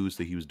the dudes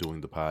that he was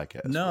doing the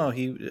podcast? No, with?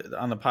 he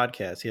on the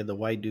podcast he had the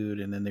white dude,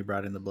 and then they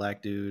brought in the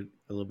black dude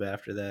a little bit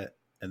after that,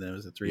 and then it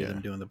was the 3 of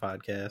them doing the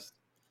podcast.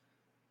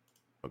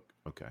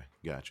 Okay,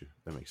 got you.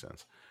 That makes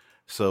sense.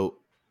 So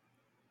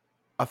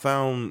I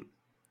found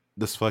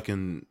this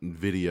fucking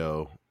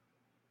video,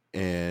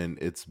 and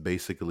it's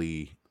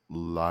basically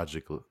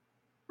Logic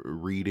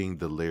reading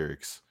the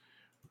lyrics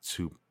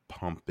to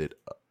pump it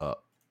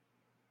up.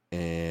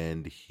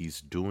 And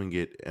he's doing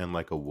it in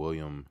like a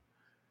William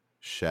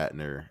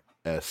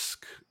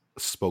Shatner-esque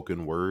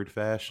spoken word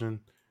fashion.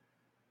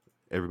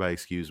 Everybody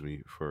excuse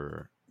me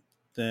for...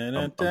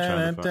 I'm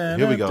trying to find...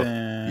 Here we go.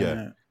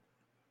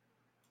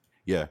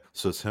 Yeah.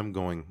 So it's him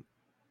going...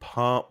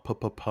 Pump,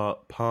 pump,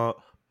 pump, pump,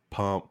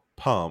 pump,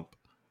 pump,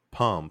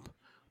 pump,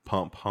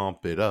 pump,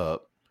 pump it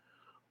up.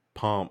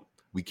 Pump.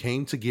 We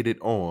came to get it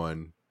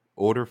on.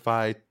 Order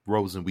 5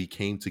 Rosen. We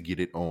came to get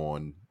it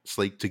on.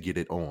 Slate to get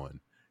it on.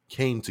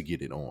 Came to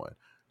get it on.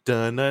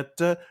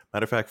 Matter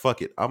of fact,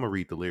 fuck it. I'm gonna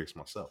read the lyrics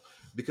myself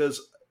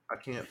because I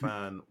can't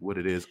find what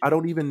it is. I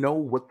don't even know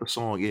what the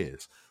song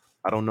is.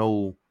 I don't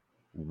know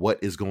what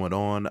is going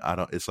on. I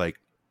don't. It's like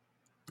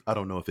I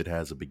don't know if it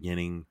has a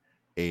beginning,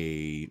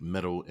 a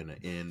middle, and an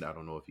end. I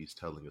don't know if he's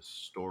telling a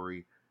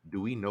story.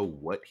 Do we know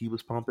what he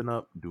was pumping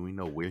up? Do we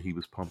know where he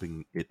was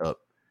pumping it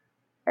up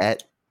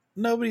at?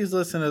 Nobody's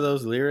listening to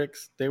those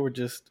lyrics. They were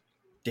just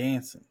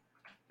dancing.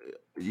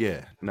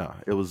 Yeah, no,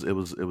 it was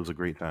a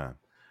great time.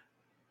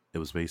 It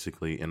was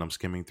basically, and I'm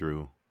skimming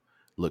through.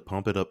 Look,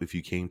 pump it up if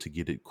you came to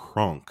get it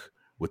crunk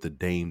with a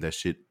dame that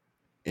shit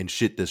and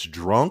shit that's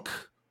drunk.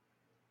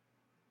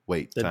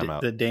 Wait, time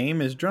out. The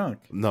dame is drunk.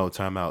 No,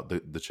 time out.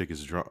 The chick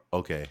is drunk.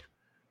 Okay.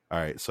 All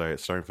right. Sorry.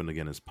 Starting from the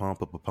beginning, it's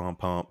pump up a pump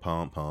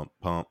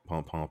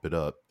pump it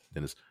up.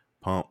 Then it's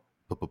pump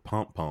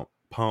pump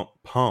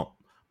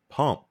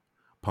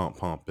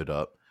it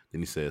up.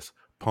 Then he says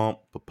pump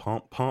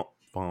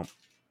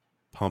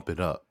it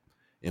up,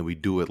 and we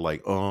do it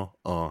like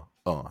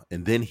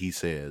and then he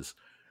says,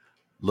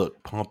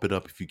 look, pump it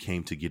up if you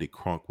came to get it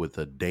crunk with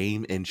a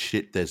dame and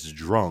shit that's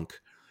drunk.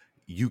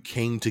 You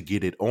came to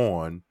get it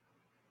on.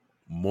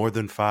 More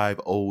than 5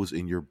 O's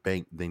in your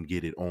bank, then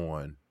get it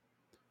on.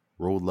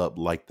 Roll up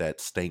like that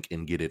stank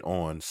and get it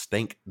on.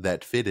 Stank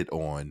that fitted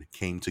on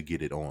came to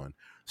get it on.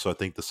 So I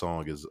think the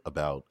song is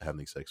about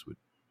having sex with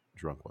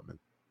drunk women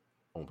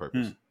on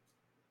purpose.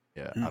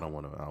 Yeah, I don't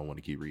want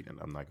to keep reading.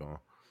 I'm not going.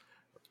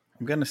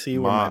 I'm gonna see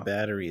where my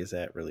battery is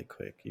at really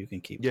quick. You can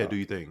keep. Yeah, talking. Do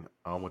you think?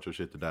 I don't want your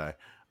shit to die.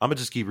 I'm gonna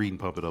just keep reading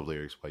Pump It Up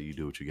lyrics while you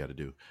do what you got to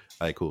do.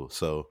 All right, cool.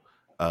 So,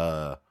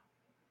 let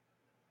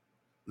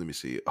me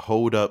see.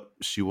 Hold up.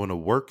 She want to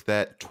work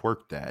that,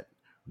 twerk that.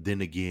 Then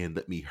again,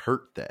 let me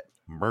hurt that,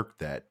 murk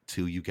that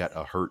till you got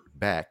a hurt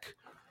back.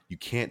 You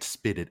can't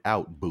spit it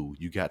out, boo.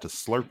 You got to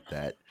slurp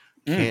that.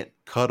 Can't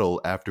cuddle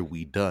after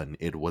we done.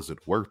 It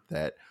wasn't worth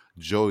that.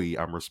 Joey,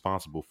 I'm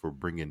responsible for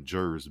bringing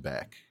jurors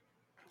back.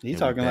 He's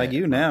talking like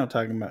you now,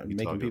 talking about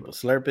making people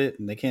slurp it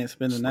and they can't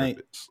spend the night.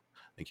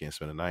 They can't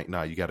spend the night.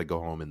 Nah, you got to go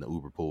home in the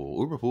Uber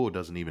pool. Uber pool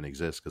doesn't even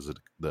exist because of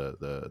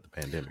the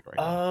pandemic right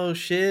now. Oh,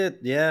 shit.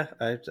 Yeah,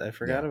 I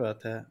forgot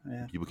about that.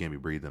 Yeah, people can't be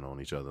breathing on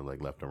each other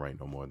like left and right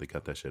no more. They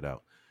cut that shit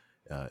out.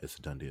 It's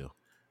a done deal.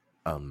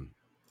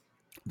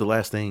 The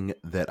last thing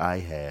that I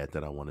had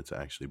that I wanted to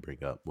actually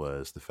bring up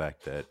was the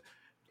fact that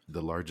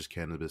the largest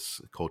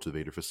cannabis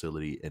cultivator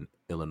facility in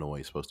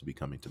Illinois is supposed to be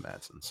coming to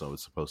Madison. So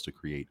it's supposed to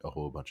create a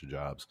whole bunch of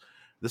jobs.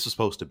 This was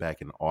supposed to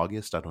back in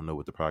August. I don't know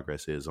what the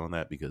progress is on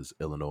that because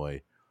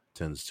Illinois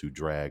tends to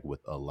drag with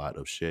a lot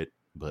of shit,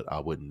 but I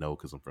wouldn't know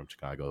because I'm from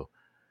Chicago,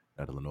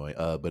 not Illinois.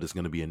 But it's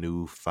going to be a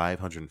new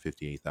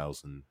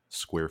 558,000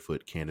 square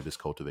foot cannabis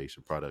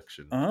cultivation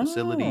production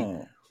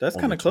facility. That's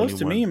kind of close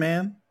to me,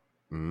 man.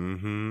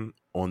 On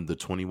the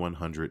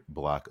 2100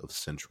 block of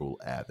Central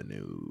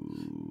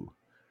Avenue.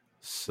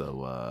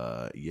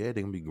 So, yeah,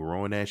 they're going to be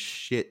growing that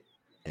shit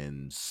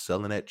and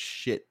selling that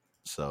shit.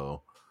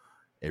 So,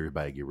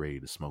 everybody get ready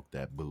to smoke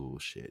that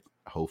bullshit.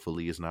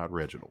 Hopefully, it's not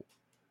Reginald.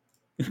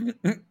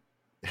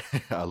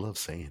 I love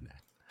saying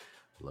that.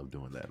 I love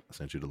doing that. I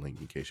sent you the link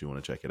in case you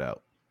want to check it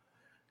out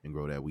and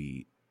grow that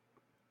weed.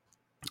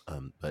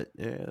 But,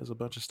 yeah, there's a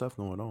bunch of stuff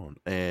going on.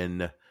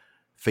 And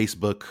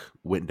Facebook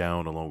went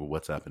down along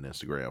with WhatsApp and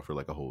Instagram for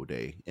like a whole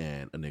day.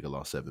 And a nigga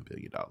lost $7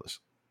 billion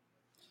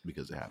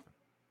because it happened.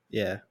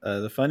 Yeah,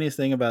 the funniest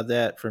thing about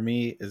that for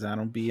me is I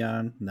don't be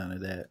on none of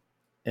that.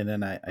 And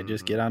then I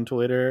just get on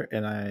Twitter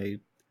and I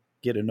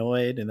get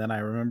annoyed. And then I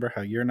remember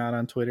how you're not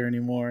on Twitter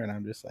anymore. And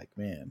I'm just like,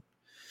 man,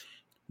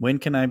 when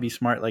can I be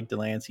smart like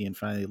Delancey and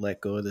finally let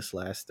go of this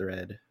last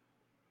thread?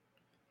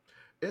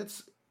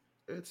 It's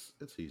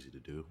easy to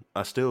do.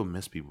 I still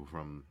miss people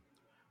from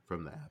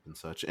the app and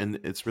such. And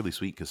it's really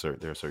sweet because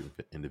there are certain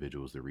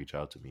individuals that reach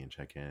out to me and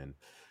check in.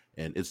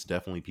 And it's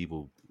definitely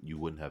people you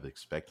wouldn't have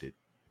expected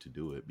to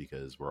do it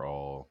because we're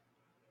all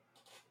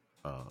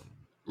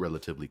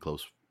relatively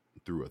close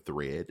through a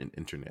thread, an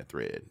internet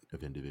thread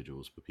of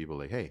individuals. But people are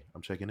like, hey,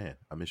 I'm checking in.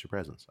 I miss your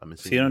presence. I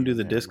miss. So you don't do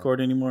the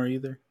Discord anymore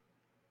either?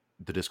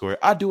 The Discord,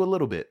 I do a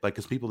little bit, like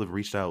because people have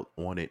reached out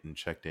on it and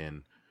checked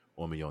in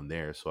on me on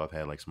there. So I've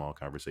had like small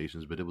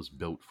conversations, but it was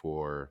built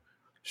for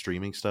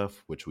streaming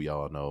stuff, which we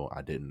all know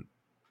I didn't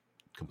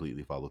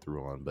completely follow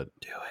through on. But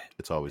do it.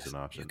 It's always an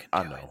option.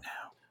 I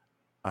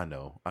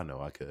know. I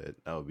know I could.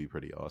 That would be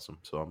pretty awesome.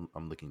 So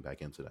I'm looking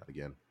back into that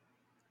again.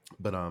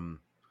 But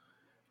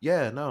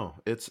yeah, no,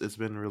 it's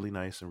been really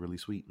nice and really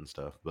sweet and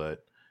stuff.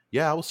 But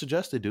yeah, I would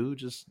suggest it, dude.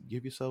 Just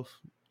give yourself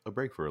a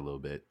break for a little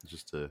bit,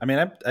 just to. I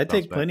mean, I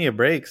take plenty of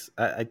breaks.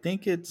 I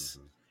think it's.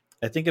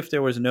 I think if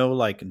there was no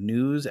like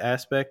news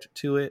aspect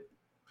to it.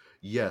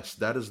 Yes,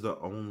 that is the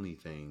only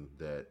thing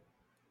that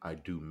I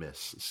do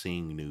miss,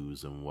 seeing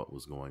news and what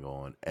was going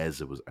on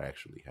as it was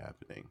actually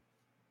happening.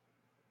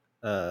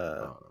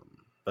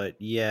 But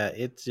yeah,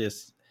 it's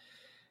just,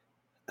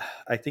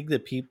 I think the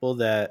people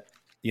that,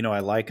 I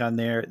like on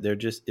there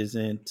just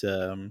isn't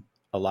a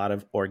lot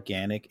of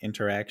organic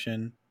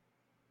interaction.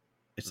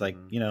 It's like,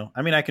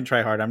 I mean, I can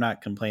try hard. I'm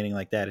not complaining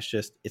like that. It's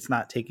just, it's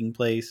not taking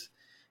place.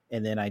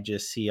 and then I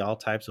just see all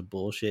types of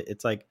bullshit.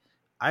 It's like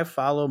I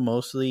follow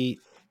mostly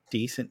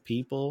decent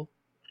people,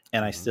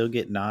 and I still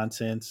get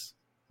nonsense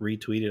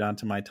retweeted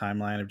onto my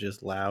timeline of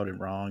just loud and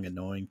wrong,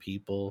 annoying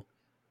people,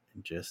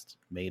 and just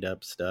made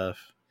up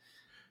stuff.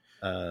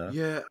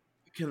 Yeah,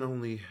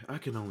 I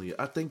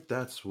think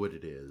that's what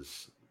it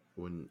is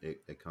when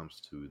it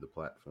comes to the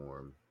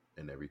platform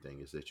and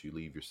everything, is that you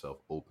leave yourself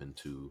open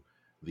to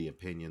the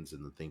opinions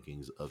and the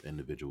thinkings of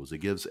individuals. It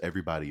gives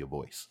everybody a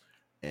voice.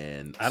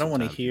 And I don't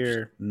want to sometimes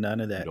hear none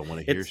of you that. don't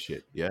want to hear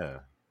shit. Yeah.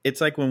 It's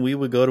like when we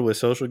would go to a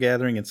social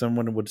gathering and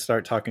someone would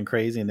start talking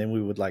crazy, and then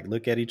we would like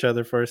look at each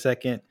other for a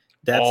second.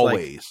 That's like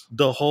Always.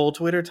 the whole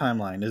Twitter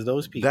timeline is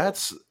those people.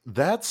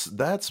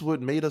 That's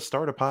what made us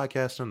start a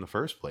podcast in the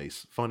first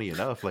place. Funny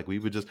enough, like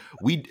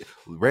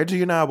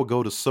Reggie and I would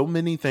go to so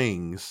many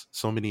things,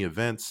 so many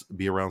events,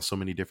 be around so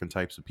many different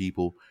types of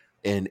people,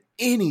 and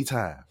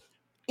anytime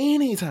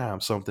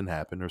something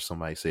happened or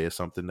somebody said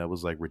something that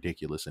was like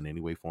ridiculous in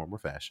any way, form, or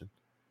fashion,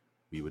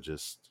 we would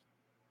just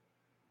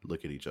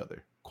look at each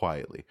other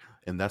quietly.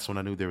 And that's when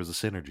I knew there was a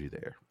synergy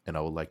there. And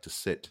I would like to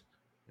sit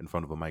in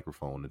front of a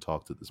microphone and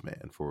talk to this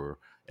man for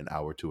an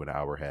hour to an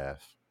hour and a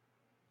half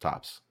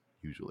tops,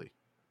 usually,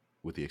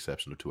 with the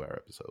exception of 2-hour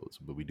episodes.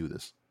 But we do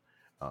this.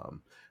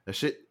 That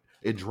shit,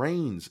 it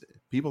drains.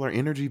 People are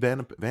energy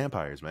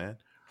vampires, man.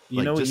 You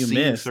like, know what just you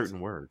seeing missed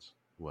certain words.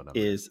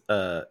 Is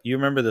you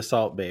remember the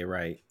Salt Bay,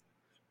 right?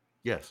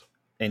 Yes.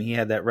 And he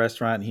had that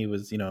restaurant, and he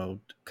was,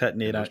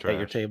 cutting it at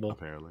your table.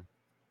 Apparently.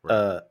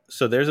 Right.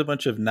 So there's a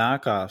bunch of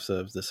knockoffs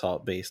of the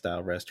Salt Bay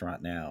style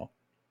restaurant now.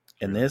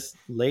 And Really? this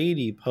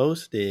lady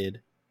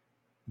posted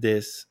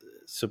this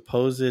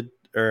supposed,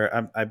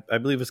 or I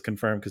believe it's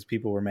confirmed because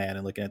people were mad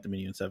and looking at the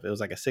menu and stuff. It was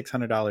like a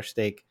 $600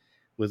 steak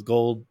with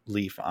gold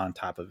leaf on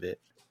top of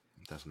it.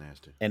 That's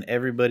nasty. And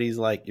everybody's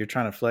like, you're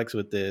trying to flex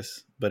with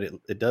this, but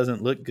it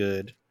doesn't look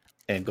good.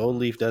 And gold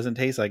leaf doesn't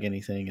taste like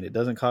anything, and it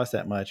doesn't cost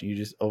that much. And you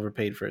just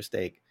overpaid for a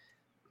steak.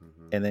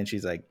 Mm-hmm. And then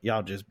she's like,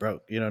 y'all just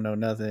broke. You don't know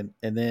nothing.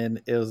 And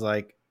then it was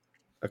like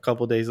a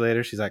couple days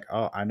later, she's like,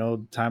 oh, I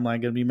know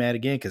Timeline going to be mad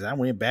again because I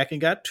went back and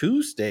got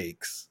 2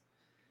 steaks.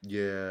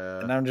 Yeah.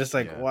 And I'm just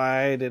like,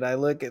 why did I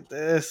look at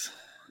this?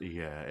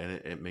 Yeah, and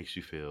it makes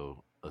you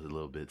feel a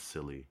little bit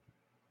silly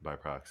by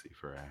proxy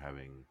for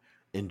having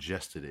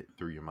ingested it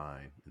through your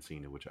mind and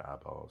seen it with your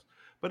eyeballs.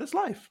 But it's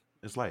life.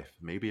 It's life.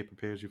 Maybe it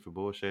prepares you for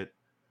bullshit.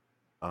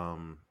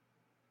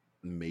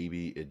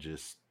 Maybe it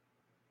just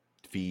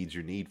feeds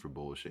your need for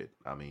bullshit.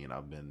 I mean,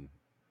 I've been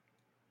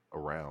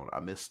around. I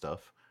miss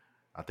stuff.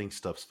 I think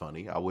stuff's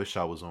funny. I wish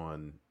I was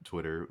on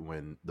Twitter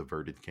when the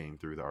verdict came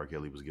through that R.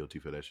 Kelly was guilty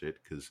for that shit,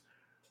 because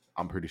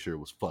I'm pretty sure it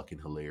was fucking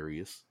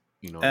hilarious.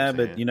 You know what I'm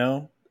saying?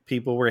 But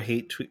people were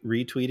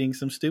retweeting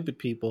some stupid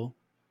people.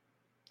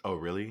 Oh,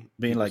 really?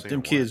 Being like,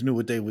 them kids knew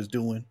what they was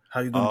doing.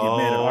 How you gonna get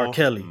mad at R.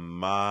 Kelly?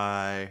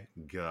 My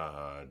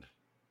God.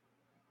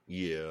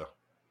 Yeah.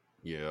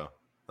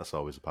 That's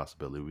always a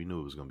possibility. We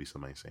knew it was going to be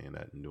somebody saying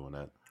that and doing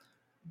that.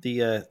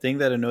 The thing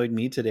that annoyed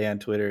me today on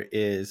Twitter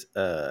is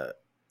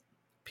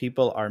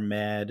people are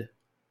mad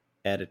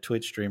at a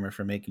Twitch streamer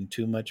for making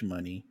too much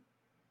money.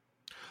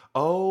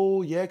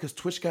 Oh, yeah, because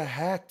Twitch got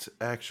hacked,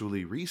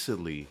 actually,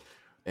 recently.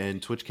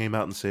 And Twitch came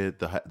out and said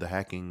the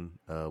hacking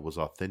was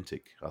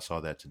authentic. I saw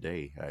that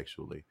today,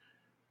 actually.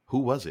 Who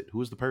was it? Who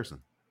was the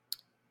person?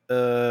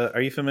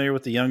 Are you familiar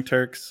with the Young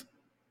Turks?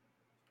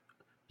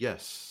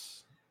 Yes.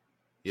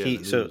 Yeah,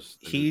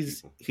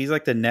 he's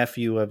like the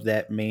nephew of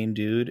that main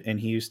dude, and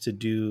he used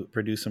to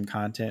produce some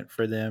content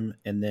for them,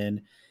 and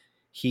then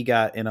he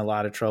got in a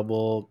lot of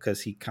trouble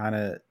because he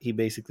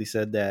basically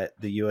said that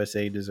the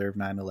USA deserved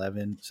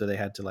 9/11, so they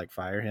had to like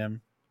fire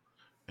him.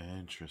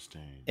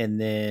 Interesting.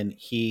 And then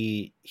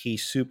he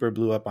super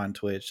blew up on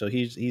Twitch, so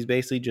he's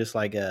basically just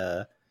like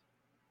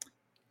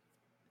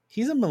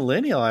he's a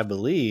millennial, I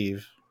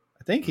believe.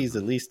 I think he's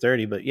at least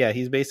 30, but yeah,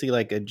 he's basically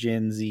like a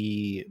Gen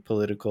Z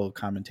political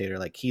commentator.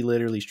 Like he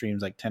literally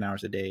streams like 10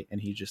 hours a day, and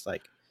he's just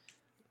like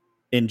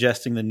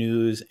ingesting the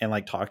news and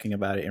like talking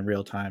about it in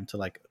real time to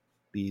like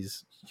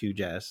these huge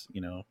ass,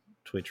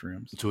 Twitch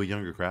rooms. To a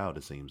younger crowd,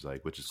 it seems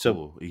like, which is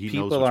cool.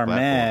 People are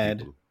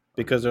mad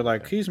because they're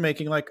like, he's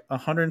making like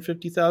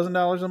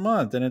 $150,000 a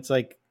month. And it's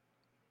like,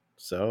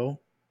 so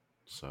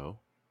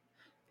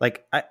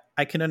like,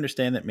 I can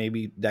understand that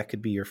maybe that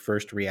could be your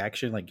first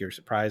reaction, like you're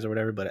surprised or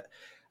whatever, but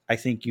I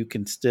think you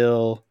can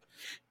still,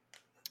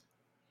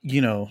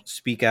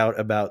 speak out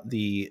about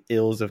the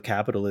ills of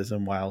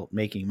capitalism while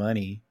making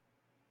money.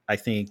 I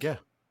think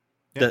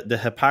the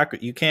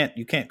hypocrisy, you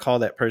can't call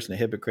that person a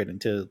hypocrite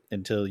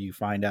until you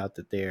find out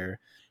that they're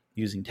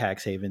using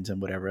tax havens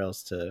and whatever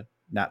else to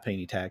not pay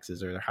any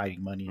taxes, or they're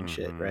hiding money and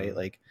shit, right?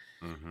 Like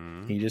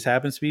he just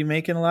happens to be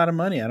making a lot of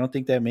money. I don't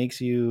think that means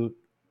you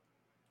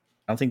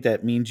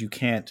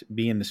can't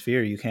be in the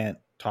sphere. You can't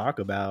talk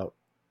about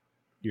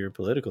your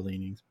political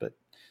leanings, but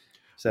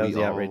so that was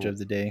the outrage of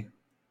the day.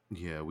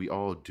 Yeah, we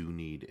all do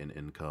need an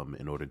income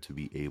in order to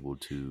be able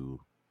to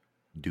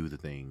do the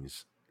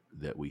things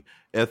that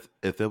if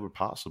it were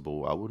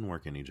possible, I wouldn't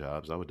work any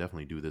jobs. I would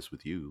definitely do this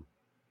with you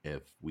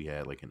if we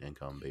had like an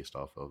income based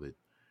off of it.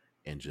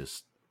 and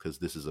just because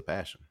this is a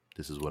passion.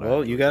 This is what I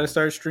Well, enjoy you got to doing.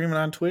 start streaming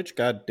on Twitch.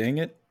 God dang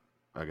it.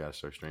 I gotta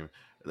start streaming.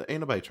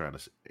 Ain't nobody trying to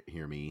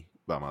hear me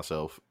by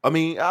myself. I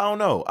mean, I don't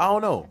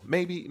know.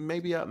 Maybe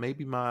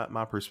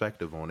my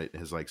perspective on it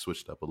has like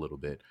switched up a little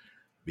bit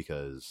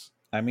because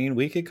I mean,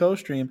 we could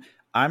co-stream.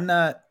 I'm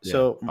not. Yeah,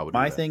 So I would do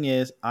my that. thing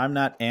is, I'm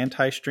not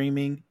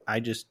anti-streaming.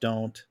 I just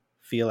don't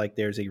feel like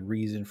there's a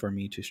reason for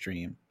me to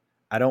stream.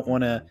 I don't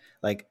want to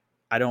like.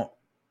 I don't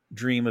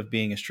dream of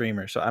being a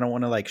streamer, so I don't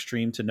want to like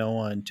stream to no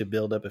one to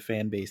build up a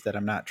fan base that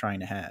I'm not trying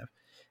to have.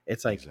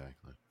 It's like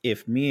exactly.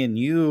 if me and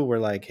you were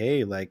like,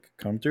 hey, like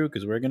come through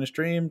because we're gonna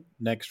stream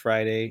next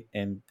Friday,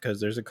 and because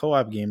there's a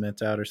co-op game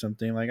that's out or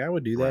something, like I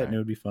would do that Right. and it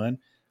would be fun.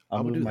 I'll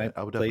I would move do my that.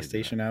 I would definitely do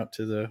that. PlayStation out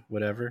to the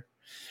whatever.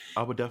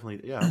 I would definitely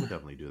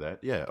do that.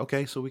 Yeah.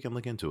 Okay. So we can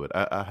look into it.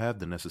 I have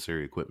the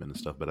necessary equipment and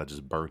stuff, but I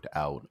just burnt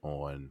out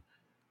on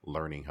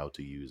learning how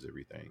to use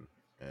everything.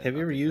 And Have you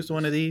I ever think used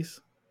one of these?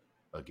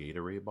 a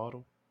Gatorade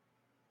bottle?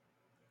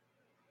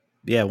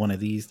 Yeah, one of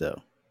these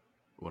though.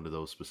 One of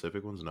those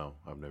specific ones? No,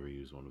 I've never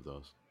used one of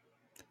those.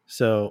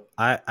 So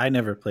I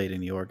never played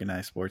any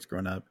organized sports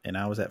growing up, and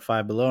I was at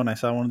Five Below and I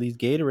saw one of these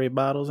Gatorade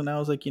bottles, and I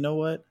was like, you know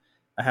what?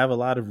 I have a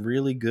lot of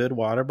really good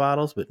water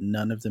bottles, but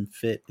none of them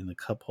fit in the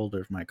cup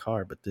holder of my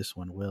car, but this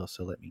one will,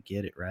 so let me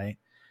get it, right?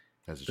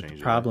 Has it But the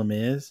changed? problem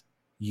is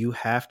you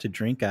have to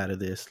drink out of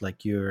this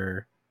like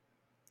you're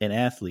an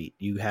athlete.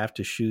 You have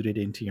to shoot it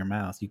into your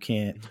mouth. You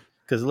can't,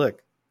 because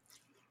look.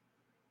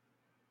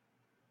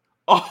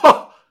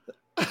 Oh!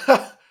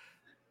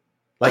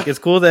 Like it's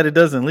cool that it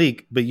doesn't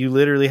leak, but you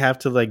literally have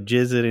to like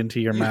jizz it into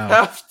your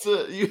mouth.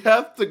 You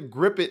have to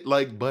grip it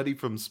like Buddy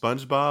from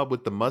SpongeBob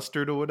with the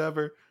mustard or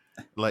whatever,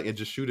 like and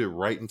just shoot it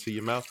right into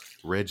your mouth.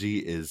 Reggie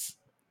is.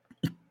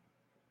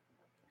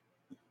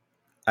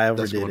 I That's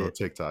overdid going on it.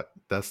 TikTok.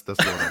 That's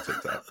going on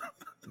TikTok.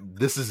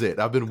 This is it.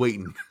 I've been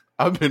waiting.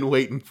 I've been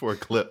waiting for a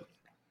clip.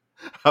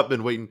 I've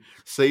been waiting.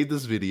 Save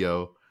this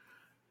video.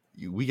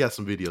 We got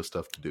some video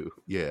stuff to do.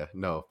 Yeah,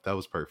 no, that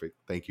was perfect.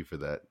 Thank you for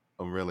that.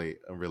 I'm really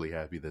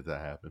happy that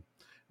happened.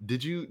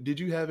 Did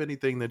you have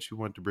anything that you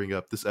want to bring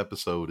up? This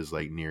episode is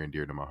like near and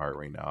dear to my heart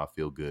right now. I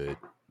feel good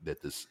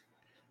that this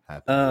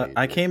happened.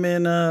 I came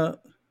in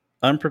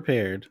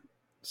unprepared,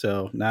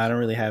 so now I don't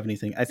really have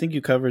anything. I think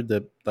you covered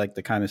the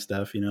kind of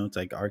stuff. It's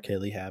like R.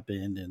 Kelly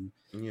happened, and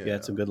you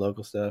had some good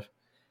local stuff.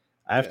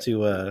 I have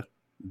to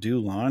do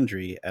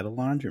laundry at a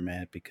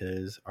laundromat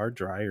because our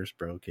dryer's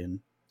broken.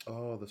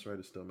 Oh, that's right.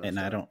 It's still messed and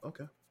up.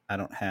 I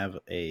don't have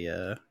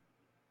a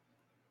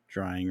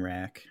drying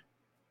rack.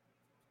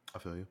 I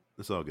feel you.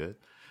 It's all good.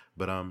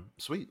 But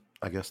sweet.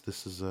 I guess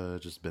this has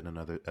just been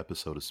another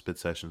episode of Spit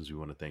Sessions. We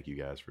want to thank you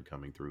guys for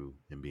coming through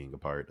and being a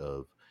part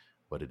of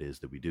what it is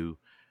that we do.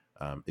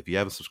 If you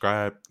haven't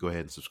subscribed, go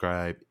ahead and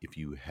subscribe. If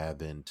you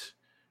haven't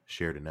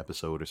shared an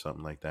episode or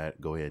something like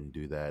that, go ahead and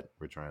do that.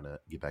 We're trying to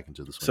get back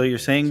into the swing. So you're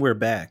saying we're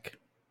back?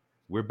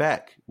 We're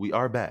back. We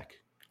are back.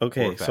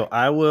 Okay, so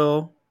I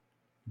will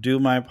do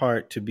my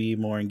part to be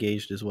more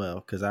engaged as well,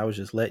 because I was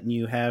just letting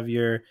you have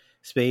your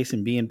space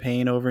and be in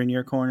pain over in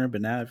your corner,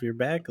 but now if you're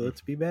back,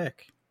 let's be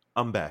back.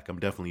 I'm back. I'm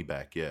definitely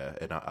back. Yeah,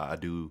 and I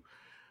do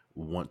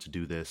want to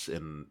do this.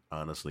 And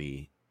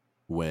honestly,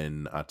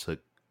 when I took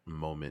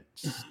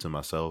moments to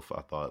myself,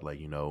 I thought like,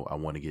 I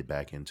want to get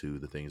back into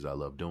the things I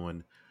love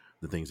doing,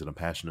 the things that I'm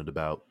passionate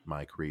about,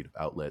 my creative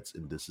outlets,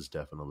 and this is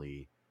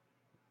definitely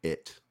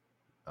it.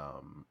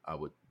 I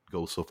would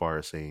go so far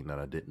as saying that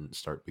I didn't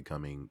start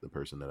becoming the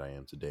person that I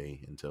am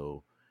today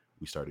until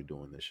we started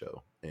doing this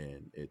show,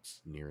 and it's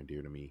near and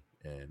dear to me,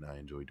 and I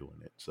enjoy doing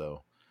it.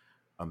 So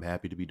I'm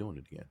happy to be doing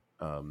it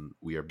again.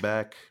 We are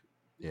back,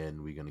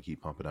 and we're going to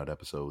keep pumping out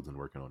episodes and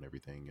working on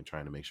everything and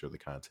trying to make sure the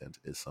content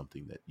is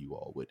something that you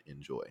all would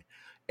enjoy.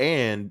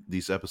 And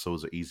these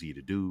episodes are easy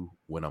to do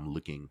when I'm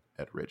looking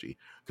at Reggie,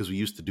 because we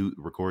used to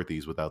record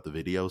these without the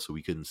video, so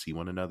we couldn't see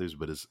one another's,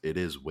 but it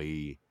is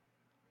way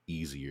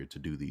easier to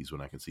do these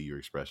when I can see your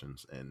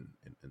expressions and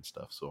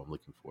stuff. So I'm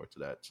looking forward to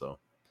that. So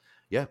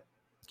yeah,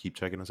 keep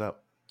checking us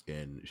out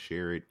and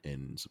share it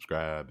and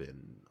subscribe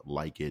and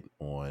like it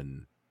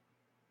on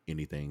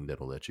anything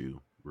that'll let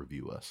you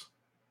review us.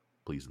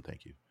 Please and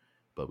thank you.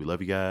 But we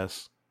love you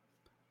guys.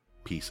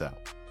 Peace out.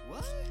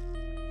 What?